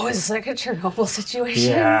away. Oh, is this like a Chernobyl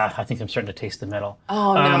situation? Yeah, I think I'm starting to taste the metal.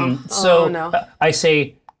 Oh no. So oh no. I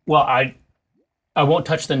say, well, I won't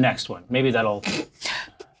touch the next one. Maybe that'll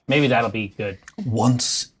be good.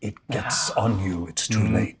 Once it gets on you, it's too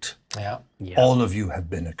late. Yeah. All of you have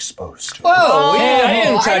been exposed to it. Whoa, I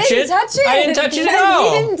didn't I touch didn't it. touch it. I didn't touch it at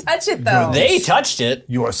all. He didn't touch it though. They touched it.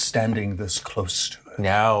 You are standing this close to it.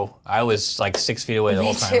 No, I was like 6 feet away the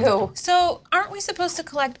whole Me time. too. So aren't we supposed to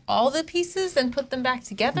collect all the pieces and put them back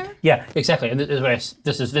together? Yeah, exactly. And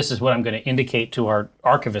this is what I'm going to indicate to our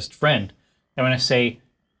archivist friend. I'm going to say,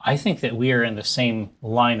 I think that we are in the same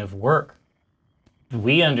line of work.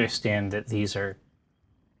 We understand that these are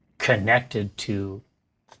connected to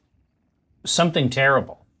something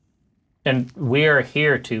terrible. And we are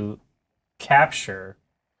here to capture,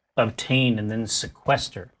 obtain, and then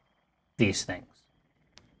sequester these things.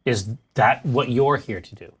 Is that what you're here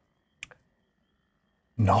to do?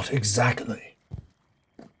 Not exactly.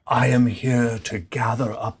 I am here to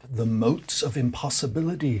gather up the motes of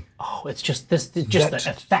impossibility. Oh, it's just this, the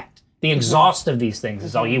effect, the exhaust of these things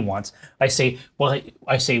is all he wants. I say,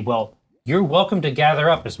 well, you're welcome to gather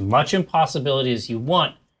up as much impossibility as you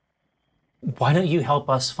want. Why don't you help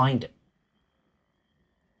us find it?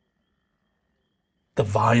 The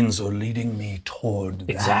vines are leading me toward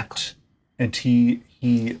Exactly. that. And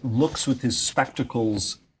he looks with his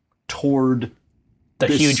spectacles toward The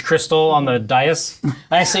this- huge crystal on the dais.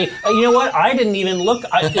 I say, you know what? I didn't even look.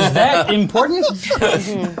 Is that important? Is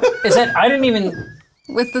that I didn't even.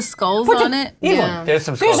 With the skulls on it? Yeah. There's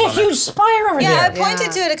some There's skulls a on huge spire over Yeah, I there.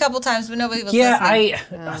 pointed to it a couple times, but nobody was Yeah,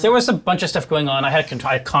 listening. there was a bunch of stuff going on. I had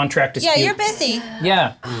a contract dispute. Yeah, you're busy.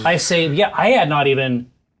 Yeah, I say, yeah, I had not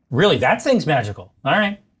even really. That thing's magical. All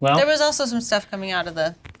right, well, There was also some stuff coming out of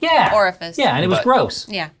the yeah, orifice. Yeah, and it was But- gross.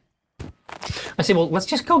 Yeah. I say, well, let's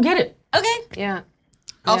just go get it. Okay. Yeah.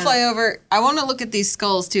 I'll fly over. I want to look at these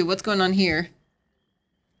skulls too. What's going on here?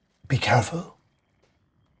 Be careful.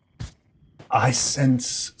 I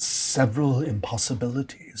sense several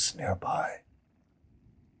impossibilities nearby.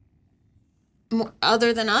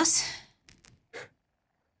 Other than us?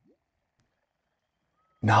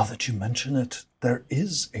 Now that you mention it, there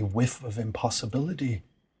is a whiff of impossibility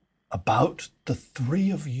about the three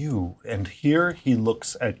of you. And here he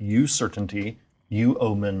looks at you, Certainty, you,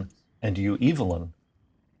 Omin, and you, Evelyn,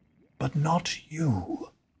 but not you.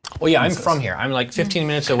 Well, yeah, I'm from here. I'm like 15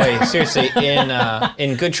 minutes away. Seriously,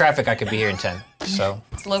 in good traffic, I could be here in 10. So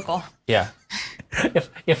It's local. yeah,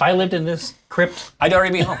 If I lived in this crypt, I'd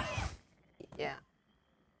already be home. Yeah.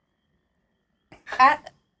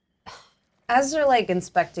 As they're like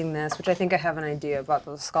inspecting this, which I think I have an idea about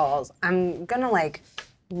those skulls, I'm gonna like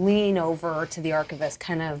lean over to the archivist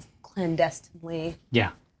kind of clandestinely yeah.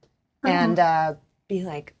 and be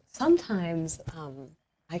like, sometimes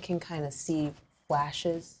I can kind of see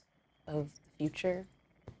flashes of the future,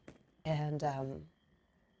 and I'm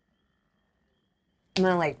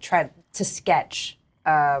gonna like try to sketch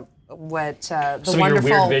what the Some of your weird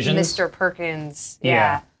wonderful visions? Mr. Perkins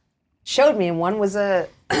Yeah. showed me. And one was a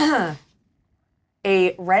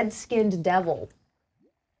a red-skinned devil.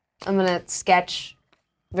 I'm gonna sketch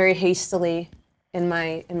very hastily in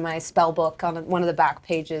my spell book on one of the back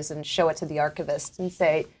pages and show it to the archivist and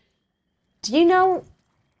say, "Do you know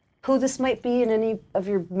who this might be in any of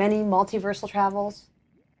your many multiversal travels?"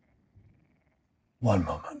 One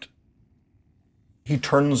moment. He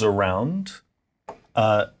turns around.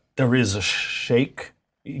 There is a shake.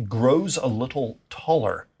 He grows a little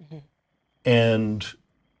taller and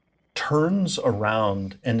turns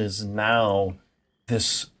around and is now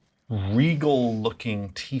this regal-looking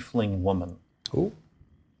tiefling woman. Ooh.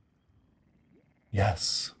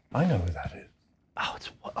 Yes, I know who that is.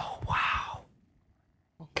 Oh, wow.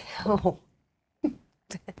 Oh.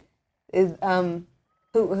 Is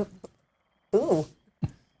who?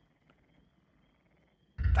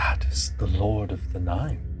 That is the Lord of the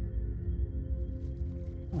Nine.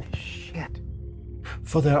 Holy shit.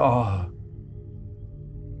 For there are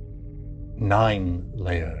 9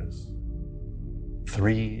 layers.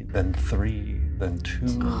 3, then 3, then 2,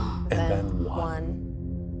 and then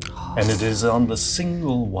 1. And it is on the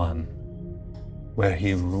single one where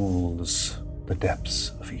he rules the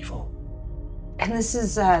depths of evil. And this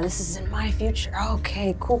is in my future.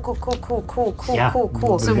 Okay, cool. Yeah.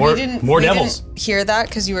 So More- we didn't more we devils. didn't hear that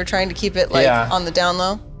because you were trying to keep it like Yeah. on the down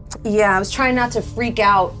low. Yeah, I was trying not to freak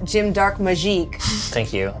out Jim Darkmajiq.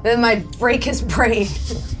 Thank you. Then might break his brain.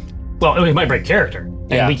 Well, it might break character.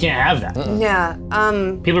 And Yeah. we can't have that. Yeah.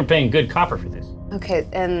 People are paying good copper for this. Okay,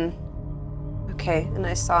 and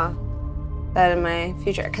I saw that in my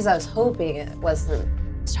future because I was hoping it wasn't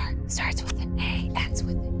starts with an A, ends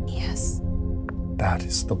with an ES. That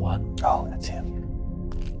is the one. Oh, that's him.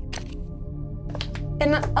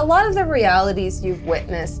 In a lot of the realities you've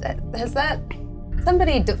witnessed, has that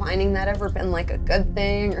somebody defining that ever been like a good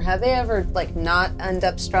thing, or have they ever like not end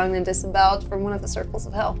up strung and disemboweled from one of the circles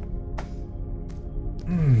of hell?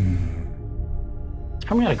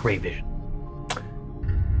 How about a great vision?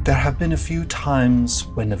 There have been a few times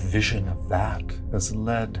when a vision of that has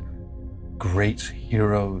led great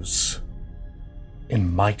heroes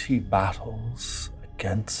in mighty battles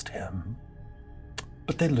against him,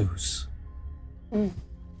 but they lose.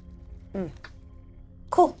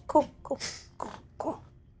 Cool.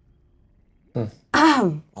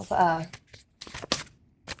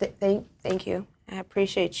 Thank you. I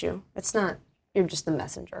appreciate you. It's not, you're just the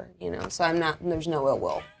messenger, you know, so I'm not, there's no ill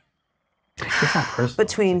will It's not personal.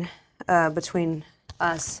 between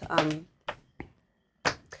us.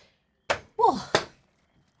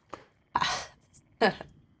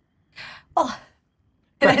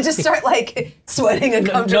 And I just start like sweating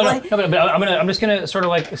uncomfortably. No, but I'm just gonna sort of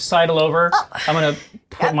like sidle over. I'm gonna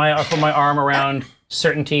put my arm around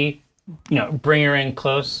Certainty, bring her in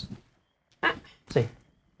close. See, you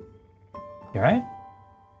all right?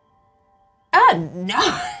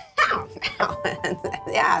 No.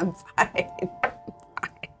 Yeah, I'm fine.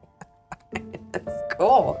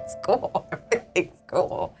 It's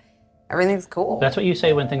cool. Everything's cool. That's what you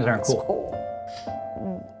say when things aren't cool. Cool.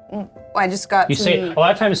 I just got You some, say a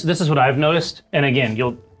lot of times. This is what I've noticed, and again,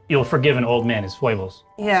 you'll forgive an old man his foibles.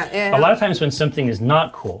 Yeah. A lot of times when something is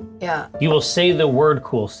not cool, Yeah. you will say the word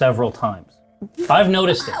 "cool" several times. I've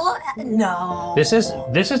noticed this. No. This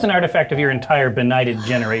is an artifact of your entire benighted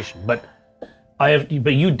generation, but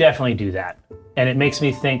you definitely do that, and it makes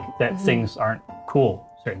me think that things aren't cool.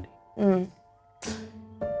 Certainty.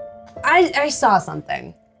 I saw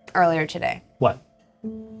something earlier today. What?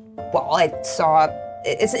 Well, I saw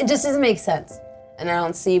it just doesn't make sense, and I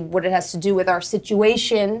don't see what it has to do with our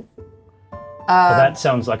situation. Well, that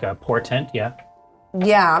sounds like a portent. Yeah.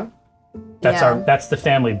 Yeah. That's the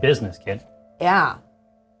family business, kid. Yeah.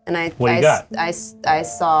 And What do you got? I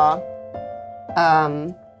saw.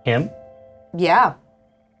 Him? Yeah.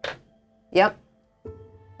 Yep.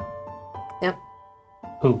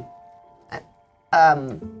 Who?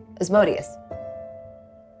 Asmodeus.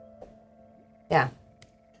 Yeah.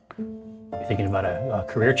 You thinking about a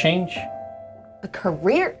career change? A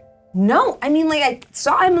career? No, I mean, like, I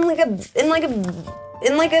saw him in like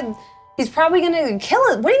a. He's probably gonna kill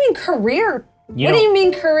it. What do you mean career? What do you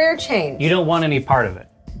mean career change? You don't want any part of it.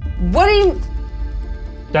 What do you?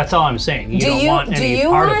 That's all I'm saying. You don't want any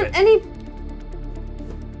part of it.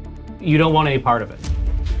 You don't want any part of it.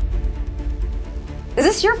 Is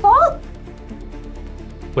this your fault?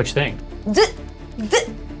 Which thing?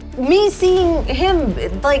 Me seeing him,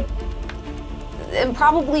 like, and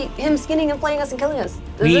probably him skinning and flaying us and killing us.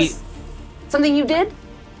 Is this something you did?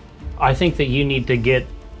 I think that you need to get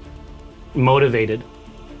motivated,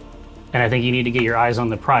 and I think you need to get your eyes on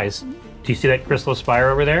the prize. Do you see that crystal spire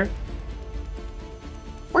over there?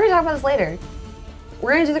 We're gonna talk about this later.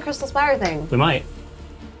 We're gonna do the crystal spire thing. We might.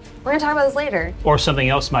 We're gonna talk about this later. Or something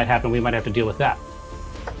else might happen. We might have to deal with that.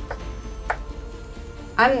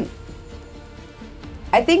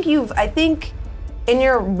 I think in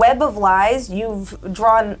your web of lies, you've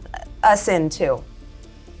drawn us in too.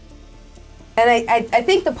 And I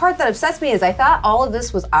think the part that upsets me is I thought all of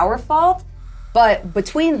this was our fault, but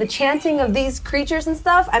between the chanting of these creatures and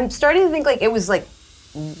stuff, I'm starting to think like it was like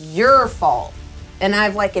your fault. And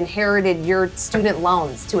I've like inherited your student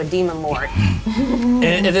loans to a demon lord.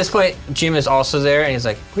 And at this point, Jim is also there, and he's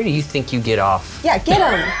like, "Where do you think you get off?" Yeah, get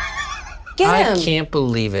him. Get him. I can't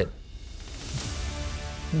believe it.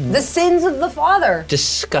 The sins of the father.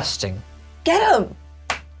 Disgusting. Get him.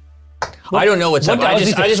 I don't know what's up. I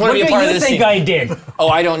just want to be a part of this What do you think scene. I did? Oh,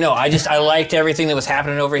 I don't know. I liked everything that was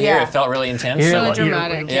happening over here. Yeah. It felt really intense. Really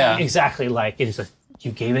dramatic. Yeah. Exactly like it is.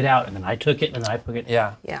 You gave it out, and then I took it, and then I took it.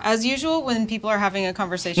 Yeah. As usual, when people are having a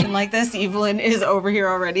conversation like this, Evelyn is over here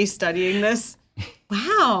already studying this.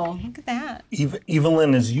 Wow, look at that.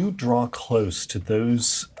 Evelyn, as you draw close to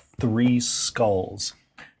those three skulls,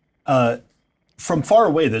 from far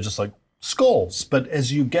away they're just like skulls, but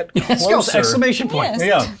as you get closer, Skulls! Exclamation point!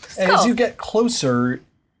 Yes. yeah, and as you get closer,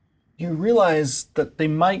 you realize that they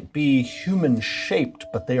might be human-shaped,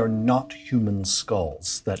 but they are not human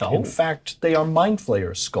skulls. That in fact they are mind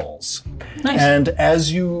flayer skulls. Nice. And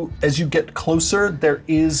as you get closer, there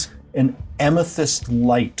is an amethyst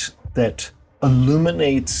light that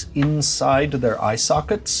illuminates inside their eye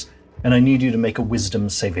sockets, and I need you to make a wisdom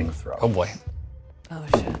saving throw. Oh boy. Oh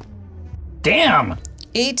shit. Damn!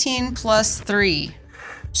 18 plus 3.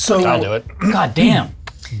 So I'll do it. God damn!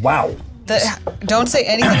 wow. Don't say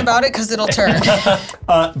anything about it because it'll turn.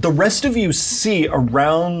 The rest of you see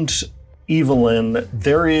around Evelyn,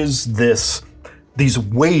 there is these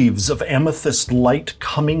waves of amethyst light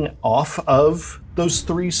coming off of those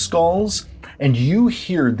three skulls, and you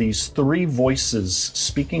hear these three voices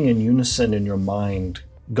speaking in unison in your mind,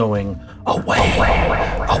 going, "Away, away,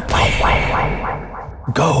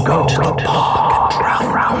 go to the bog and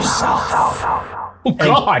drown yourself." Oh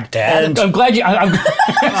God, Dad! and- I'm glad you.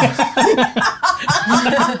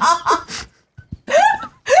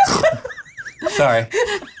 Sorry.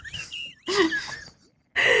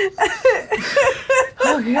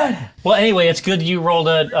 Well, anyway, it's good you rolled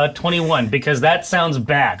a 21 because that sounds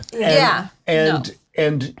bad.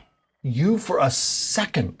 And you for a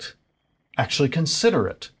second actually consider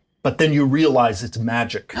it, but then you realize it's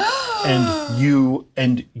magic, and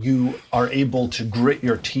you are able to grit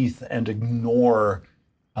your teeth and ignore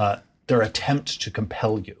their attempt to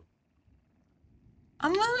compel you.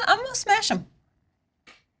 I'm gonna smash him.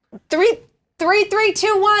 3, 3,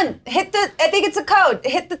 2, 1. Hit the. I think it's a code.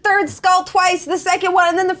 Hit the third skull twice, the second one,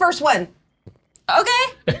 and then the first one.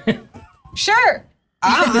 Okay. Sure.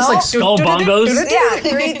 It's like skull bongos. Yeah,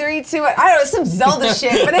 3, 3, 2, 1. I don't know, some Zelda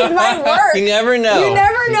shit, but it might work. You never know. You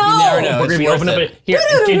never know. You never know. We're gonna It's be worth opening up it. it here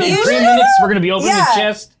in 3 minutes. We're gonna be opening Yeah. the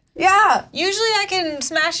chest. Yeah. Usually I can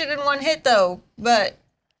smash it in one hit though, but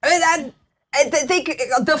I mean, I think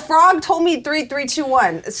the frog told me 3, 3, 2,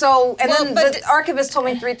 1. So, and Well, then but the archivist told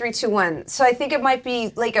me 3, 3, 2, 1. So I think it might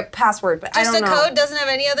be like a password, but I just don't a know. code doesn't have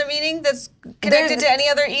any other meaning that's connected There's- to any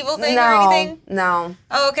other evil thing no, or anything? no.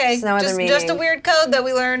 Oh, okay. There's no other just a meaning. weird code that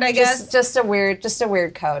we learned, I guess. Just a weird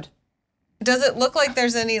code. Does it look like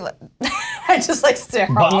there's any? I just like stare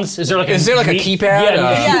off. Buttons? Is there like a keypad? Yeah,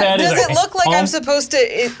 Yeah. keypad. Is Does there it look like I'm home? supposed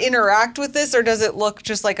to interact with this, or does it look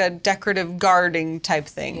just like a decorative guarding type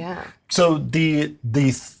thing? Yeah. So the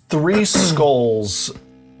three skulls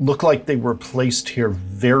look like they were placed here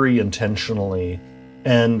very intentionally,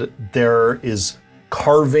 and there is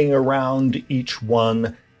carving around each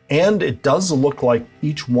one, and it does look like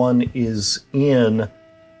each one is in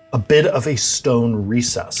a bit of a stone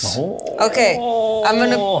recess. Okay. I'm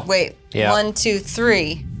gonna wait. Yeah. 1, 2,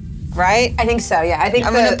 3. right? I think so, yeah. I think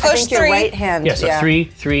I'm gonna push your 3. right hand. Yeah, so 3,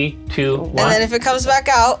 2, 1. And then if it comes back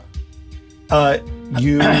out,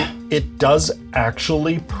 It does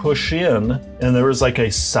actually push in, and there is like a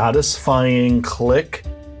satisfying click,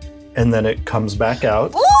 and then it comes back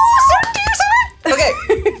out. okay.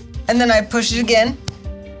 And then I push it again.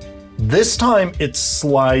 This time it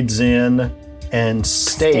slides in and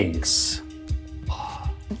stays.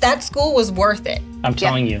 That school was worth it. I'm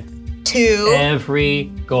telling you. 2, Every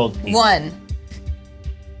gold piece. 1.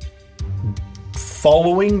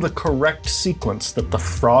 Following the correct sequence that the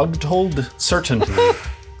frog told Certainty,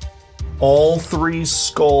 all 3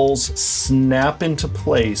 skulls snap into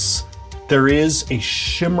place. There is a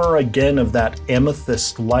shimmer again of that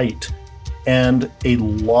amethyst light, and a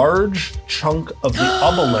large chunk of the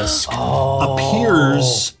obelisk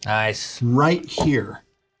appears Nice. right here.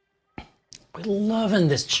 We're loving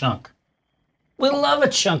this chunk. We love a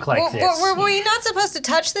chunk like this. Were we not supposed to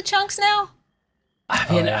touch the chunks now? I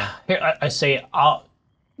mean, here I say,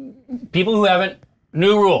 people who haven't,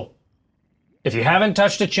 new rule. If you haven't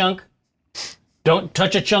touched a chunk, don't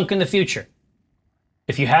touch a chunk in the future.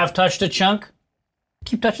 If you have touched a chunk,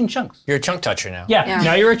 keep touching chunks. You're a chunk toucher now. Yeah,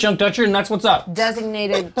 now you're a chunk toucher, and that's what's up.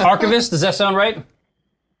 Designated. Archivist, does that sound right?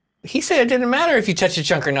 He said it didn't matter if you touch a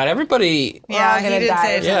chunk or not. Everybody. Yeah, all he gonna did die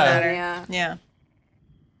say it or doesn't something. matter. Yeah.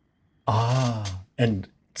 Yeah. And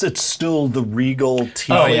it's still the regal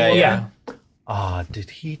teeth. Oh, yeah. Did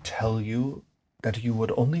he tell you that you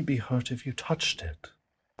would only be hurt if you touched it?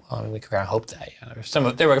 Well, I mean, we could kind of hope that.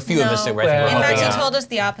 Yeah. There were a few of us that were, I think, well, were In hoping fact, that. he told us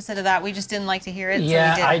the opposite of that. We just didn't like to hear it.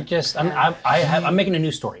 Yeah, so we didn't. I'm making a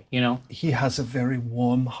new story, you know? He has a very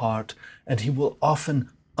warm heart, and he will often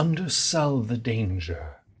undersell the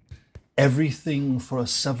danger. Everything for a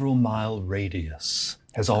several-mile radius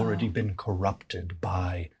has already been corrupted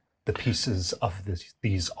by the pieces of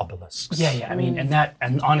these obelisks. Yeah, I mean,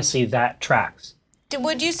 and honestly, that tracks.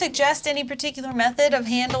 Would you suggest any particular method of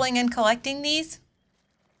handling and collecting these?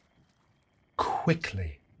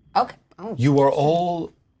 Quickly. Okay. Oh. You are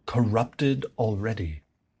all corrupted already,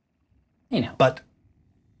 You know. but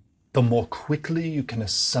the more quickly you can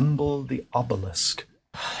assemble the obelisk,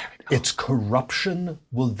 its corruption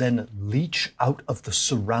will then leach out of the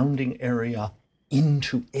surrounding area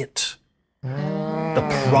into it.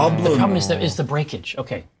 The problem is the breakage.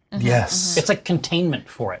 Okay. Yes. It's like containment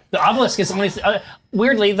for it. The obelisk is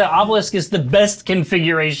weirdly, the obelisk is the best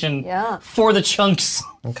configuration for the chunks.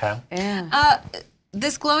 Okay. Yeah.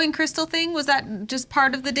 This glowing crystal thing, was that just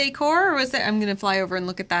part of the decor, or was that? I'm gonna fly over and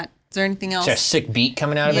look at that. Is there anything else? Is there a sick beat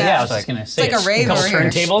coming out of it? Yeah, I was just gonna say like a rave couple over here.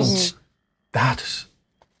 turntables. That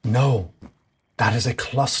is a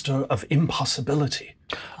cluster of impossibility.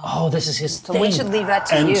 Oh, this is his So thing. we should leave that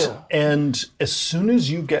to you. And as soon as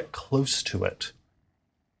you get close to it,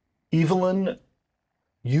 Evelyn,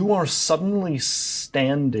 you are suddenly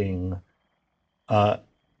standing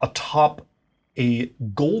atop a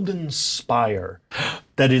golden spire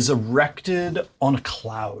that is erected on a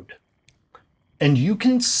cloud. And you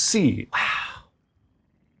can see,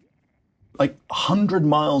 like 100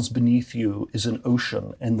 miles beneath you is an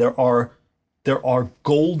ocean, and there are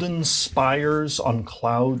golden spires on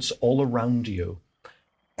clouds all around you.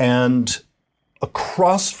 And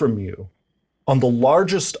across from you, on the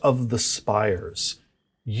largest of the spires,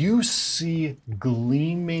 you see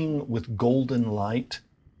gleaming with golden light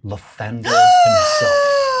Lathander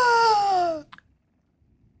himself.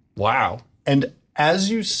 Wow. And as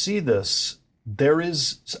you see this, there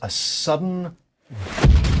is a sudden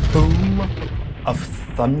boom of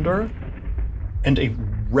thunder, and a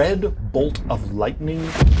red bolt of lightning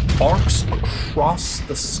arcs across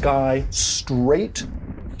the sky straight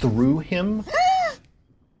through him,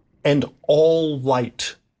 and all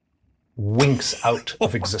light winks out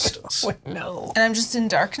of existence. No. And I'm just in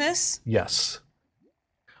darkness? Yes.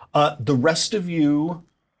 The rest of you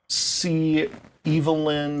see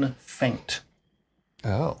Evelyn faint.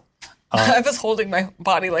 Oh. I was holding my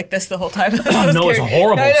body like this the whole time. No, it's a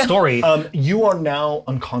horrible story. You are now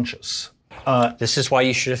unconscious. This is why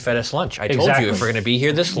you should have fed us lunch. I told Exactly. you if we're going to be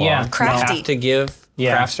here this long, Yeah. we Crafty. have to give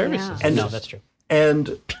craft services. And no, that's true.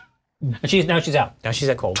 And And now she's out. Now she's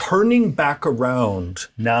at cold. turning back around,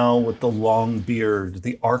 now with the long beard,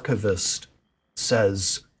 the archivist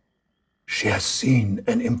says, "She has seen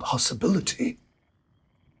an impossibility.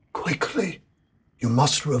 Quickly, you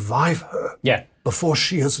must revive her Yeah. before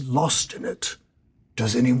she is lost in it.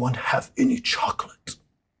 Does anyone have any chocolate?"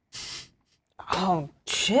 Oh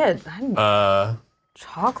shit! I'm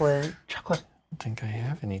chocolate. Chocolate. I don't think I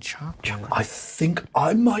have any chocolate. "I think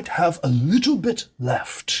I might have a little bit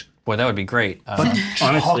left. Boy, that would be great. But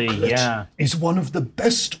Honestly, chocolate yeah. is one of the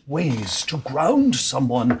best ways to ground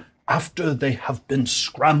someone after they have been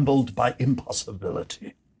scrambled by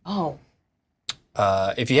impossibility. Oh,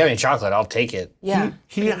 If you have any chocolate, I'll take it. yeah.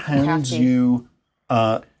 He hands you.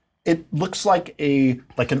 It looks like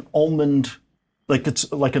an almond, like it's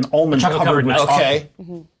like an almond Chocolate covered with covered Okay.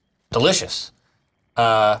 Delicious.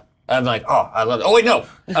 I'm like, oh, I love it. Oh, wait, no.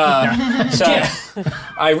 So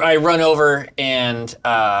I run over and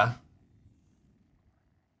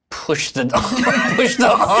push the almond.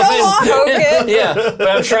 Yeah, but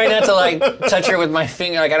I'm trying not to like touch her with my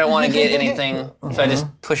finger. Like I don't want to get anything, so I just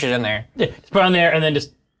push it in there. Yeah, just put on there and then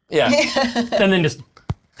just, Yeah, and then just,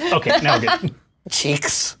 okay, now we're good.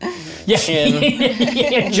 cheeks. Yeah,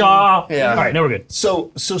 Chin. jaw. Yeah. All right, now we're good.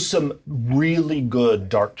 So some really good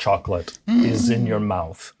dark chocolate is in your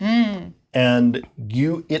mouth, and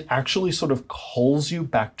it actually sort of calls you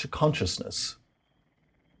back to consciousness.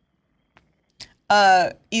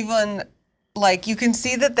 Evelyn, like, you can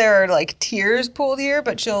see that there are, like, tears pooled here,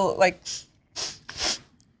 but she'll, like,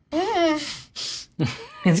 It's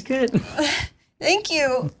good. thank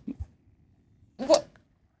you. What?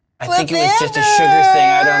 I think it was just a sugar thing.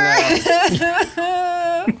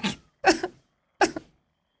 I don't know.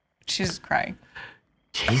 She's crying.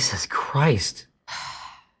 Jesus Christ.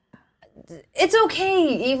 It's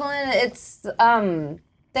okay, Evelyn. It's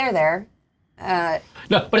they're there.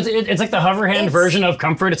 No, but it's like the hover hand version of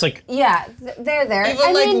comfort. It's like, Yeah, they're there.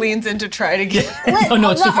 Evelyn, leans in to try to get... oh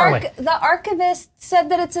no, it's too far away. The archivist said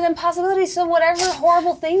that it's an impossibility, so whatever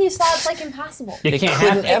horrible thing you saw, it's like impossible. It It can't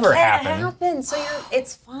couldn't happen. ever It can't happen. happen, so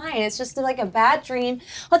it's fine. It's just like a bad dream.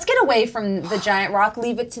 Let's get away from the giant rock.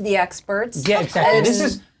 Leave it to the experts. Yeah, exactly. This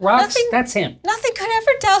is rocks. Nothing- That's him. Nothing could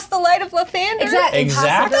ever douse the light of Lathander. Exactly.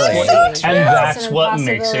 Exactly. Impossibility. And It's that's an what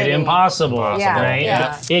makes it impossibility. impossible, Yeah, right?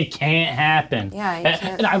 yeah. It can't happen. Yeah, you And- can't.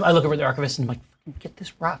 And I look over at the archivist and I'm like, "Fucking get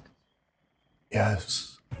this rock.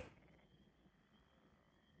 Yes.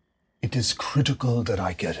 It is critical that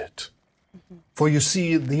I get it. For you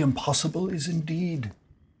see, the impossible is indeed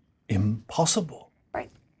impossible. Right.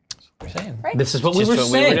 We're saying. Right. This is what we Just were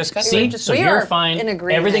what we were saying. discussing. See, so We you're are fine. in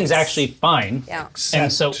agreement. Everything's actually fine. Yeah.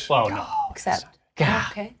 And so, oh no. Except.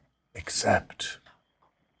 God. Okay. Except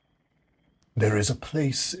there is a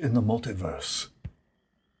place in the multiverse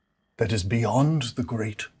that is beyond the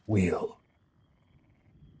great wheel.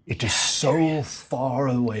 It is so far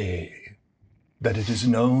away that it is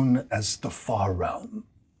known as the far realm.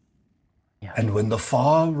 Yeah. And when the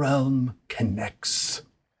far realm connects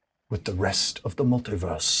with the rest of the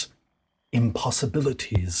multiverse,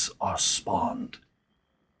 impossibilities are spawned.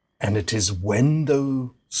 And it is when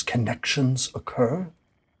those connections occur,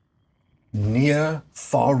 near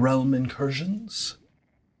far realm incursions,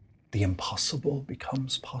 the impossible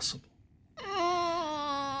becomes possible.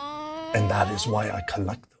 And that is why I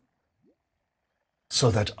collect them,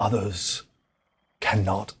 so that others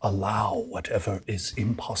cannot allow whatever is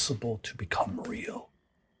impossible to become real.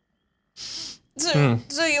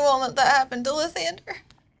 So you won't let that happen to Lathander?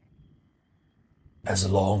 As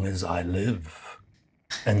long as I live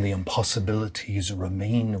and the impossibilities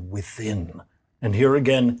remain within. And here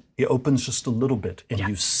again, it opens just a little bit and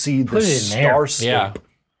you see the Put it in there. starscape. Yeah.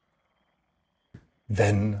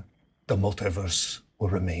 Then the multiverse will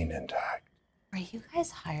remain intact. Are you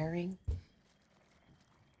guys hiring?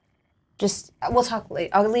 Just we'll talk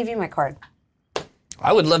later. I'll leave you my card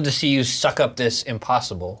I would love to see you suck up this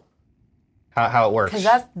impossible. How it works.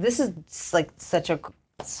 because this is like such a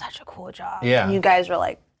cool job. Yeah. And you guys are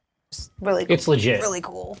like really. It's legit. Really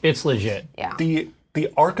cool. It's legit. Yeah. The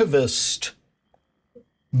archivist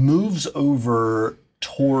moves over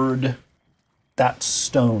toward that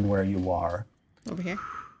stone where you are, Over here.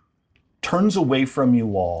 turns away from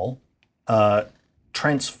you all,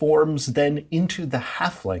 transforms then into the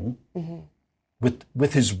halfling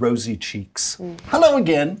with his rosy cheeks. Hello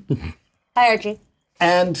again. Hi, Archie.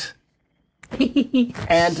 And he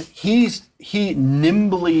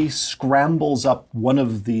nimbly scrambles up one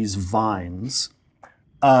of these vines,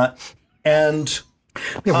 and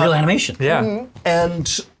We have real animation. Yeah.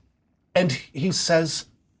 and he says,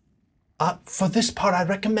 "For this part, I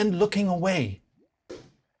recommend looking away."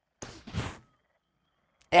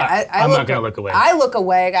 Yeah, I'm not gonna look away. I look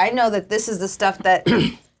away. I know that this is the stuff that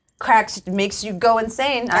makes you go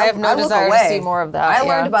insane. I have no look desire to away. see more of that, I yeah.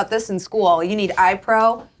 learned about this in school. You need eye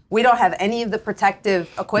pro. We don't have any of the protective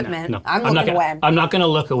equipment. No, I'm not looking gonna, away. I'm not going to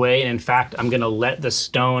look away, and in fact, I'm going to let the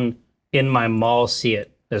stone in my maul see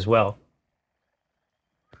it as well.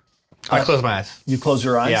 I close my eyes. You close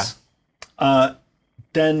your eyes. Yeah.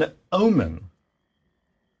 Then Omin,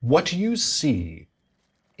 what you see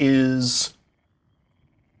is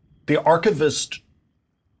the archivist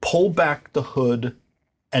pull back the hood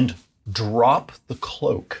and drop the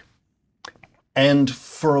cloak And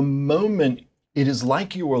for a moment, it is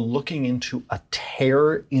like you are looking into a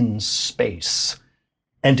tear in space.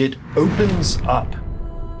 And it opens up,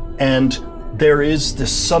 and there is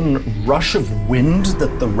this sudden rush of wind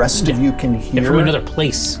that the rest of you can hear. From another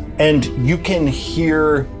place. And you can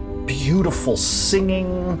hear beautiful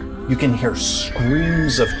singing. You can hear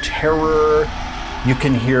screams of terror. You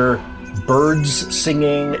can hear birds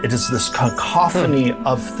singing. It is this cacophony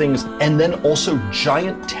of things. And then also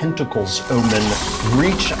giant tentacles, Omin,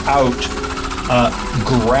 reach out,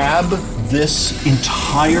 grab this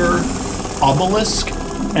entire obelisk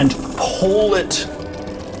and pull it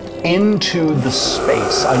into the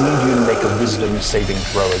space. I need you to make a wisdom saving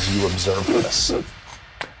throw as you observe this.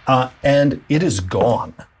 And it is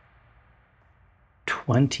gone.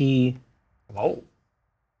 20. Whoa.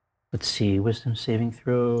 Let's see, wisdom saving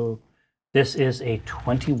throw. This is a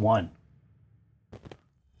 21.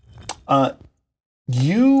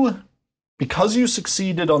 Because you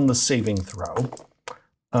succeeded on the saving throw,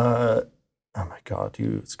 oh my God,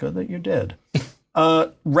 it's good that you did.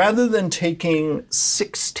 Rather than taking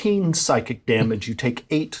 16 psychic damage, you take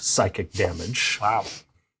 8 psychic damage. Wow.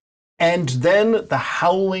 And then the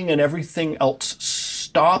howling and everything else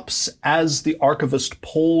stops as the archivist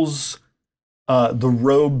pulls the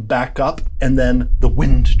robe back up, and then the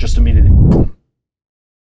wind just immediately boom,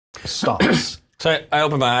 stops. So I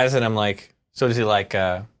open my eyes and I'm like, so does he like,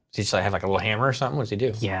 does he just like have like a little hammer or something? What does he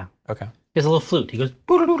do? Yeah. Okay. He has a little flute. He goes,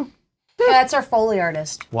 "Boo-doo-doo-doo." Yeah, that's our Foley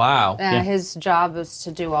artist. Wow. His job is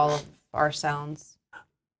to do all of our sounds.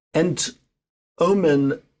 And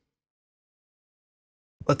Omin,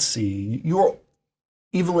 let's see,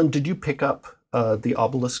 Evelyn, did you pick up the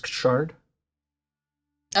obelisk shard?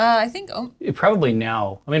 I think. Probably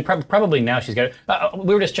now. I mean, probably now she's got it.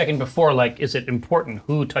 We were just checking before, like, is it important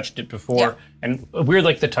who touched it before? Yeah. And we're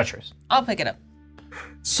like the touchers. I'll pick it up.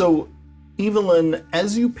 So, Evelyn,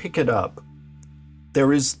 as you pick it up,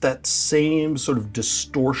 there is that same sort of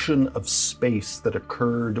distortion of space that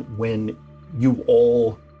occurred when you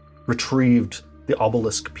all retrieved the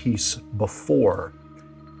obelisk piece before.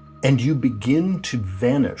 And you begin to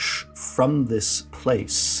vanish from this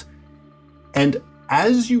place. And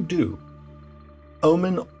as you do,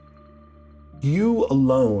 Omin, you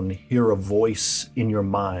alone hear a voice in your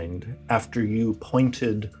mind after you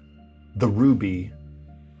pointed the ruby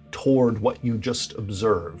toward what you just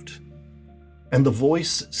observed. And the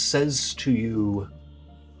voice says to you,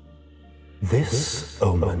 This,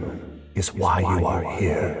 Omin, is why you are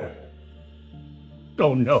here.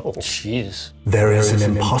 Oh no. Jeez. There is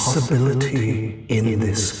an impossibility in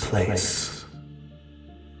this place.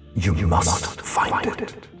 You must find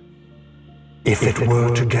it. If it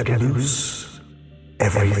were to get loose,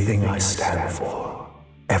 everything I stand for,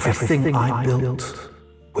 everything I built,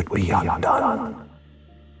 would be undone.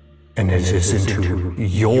 And it is into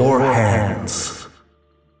your hands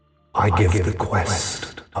I give the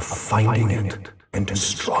quest of finding it and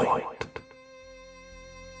destroying it.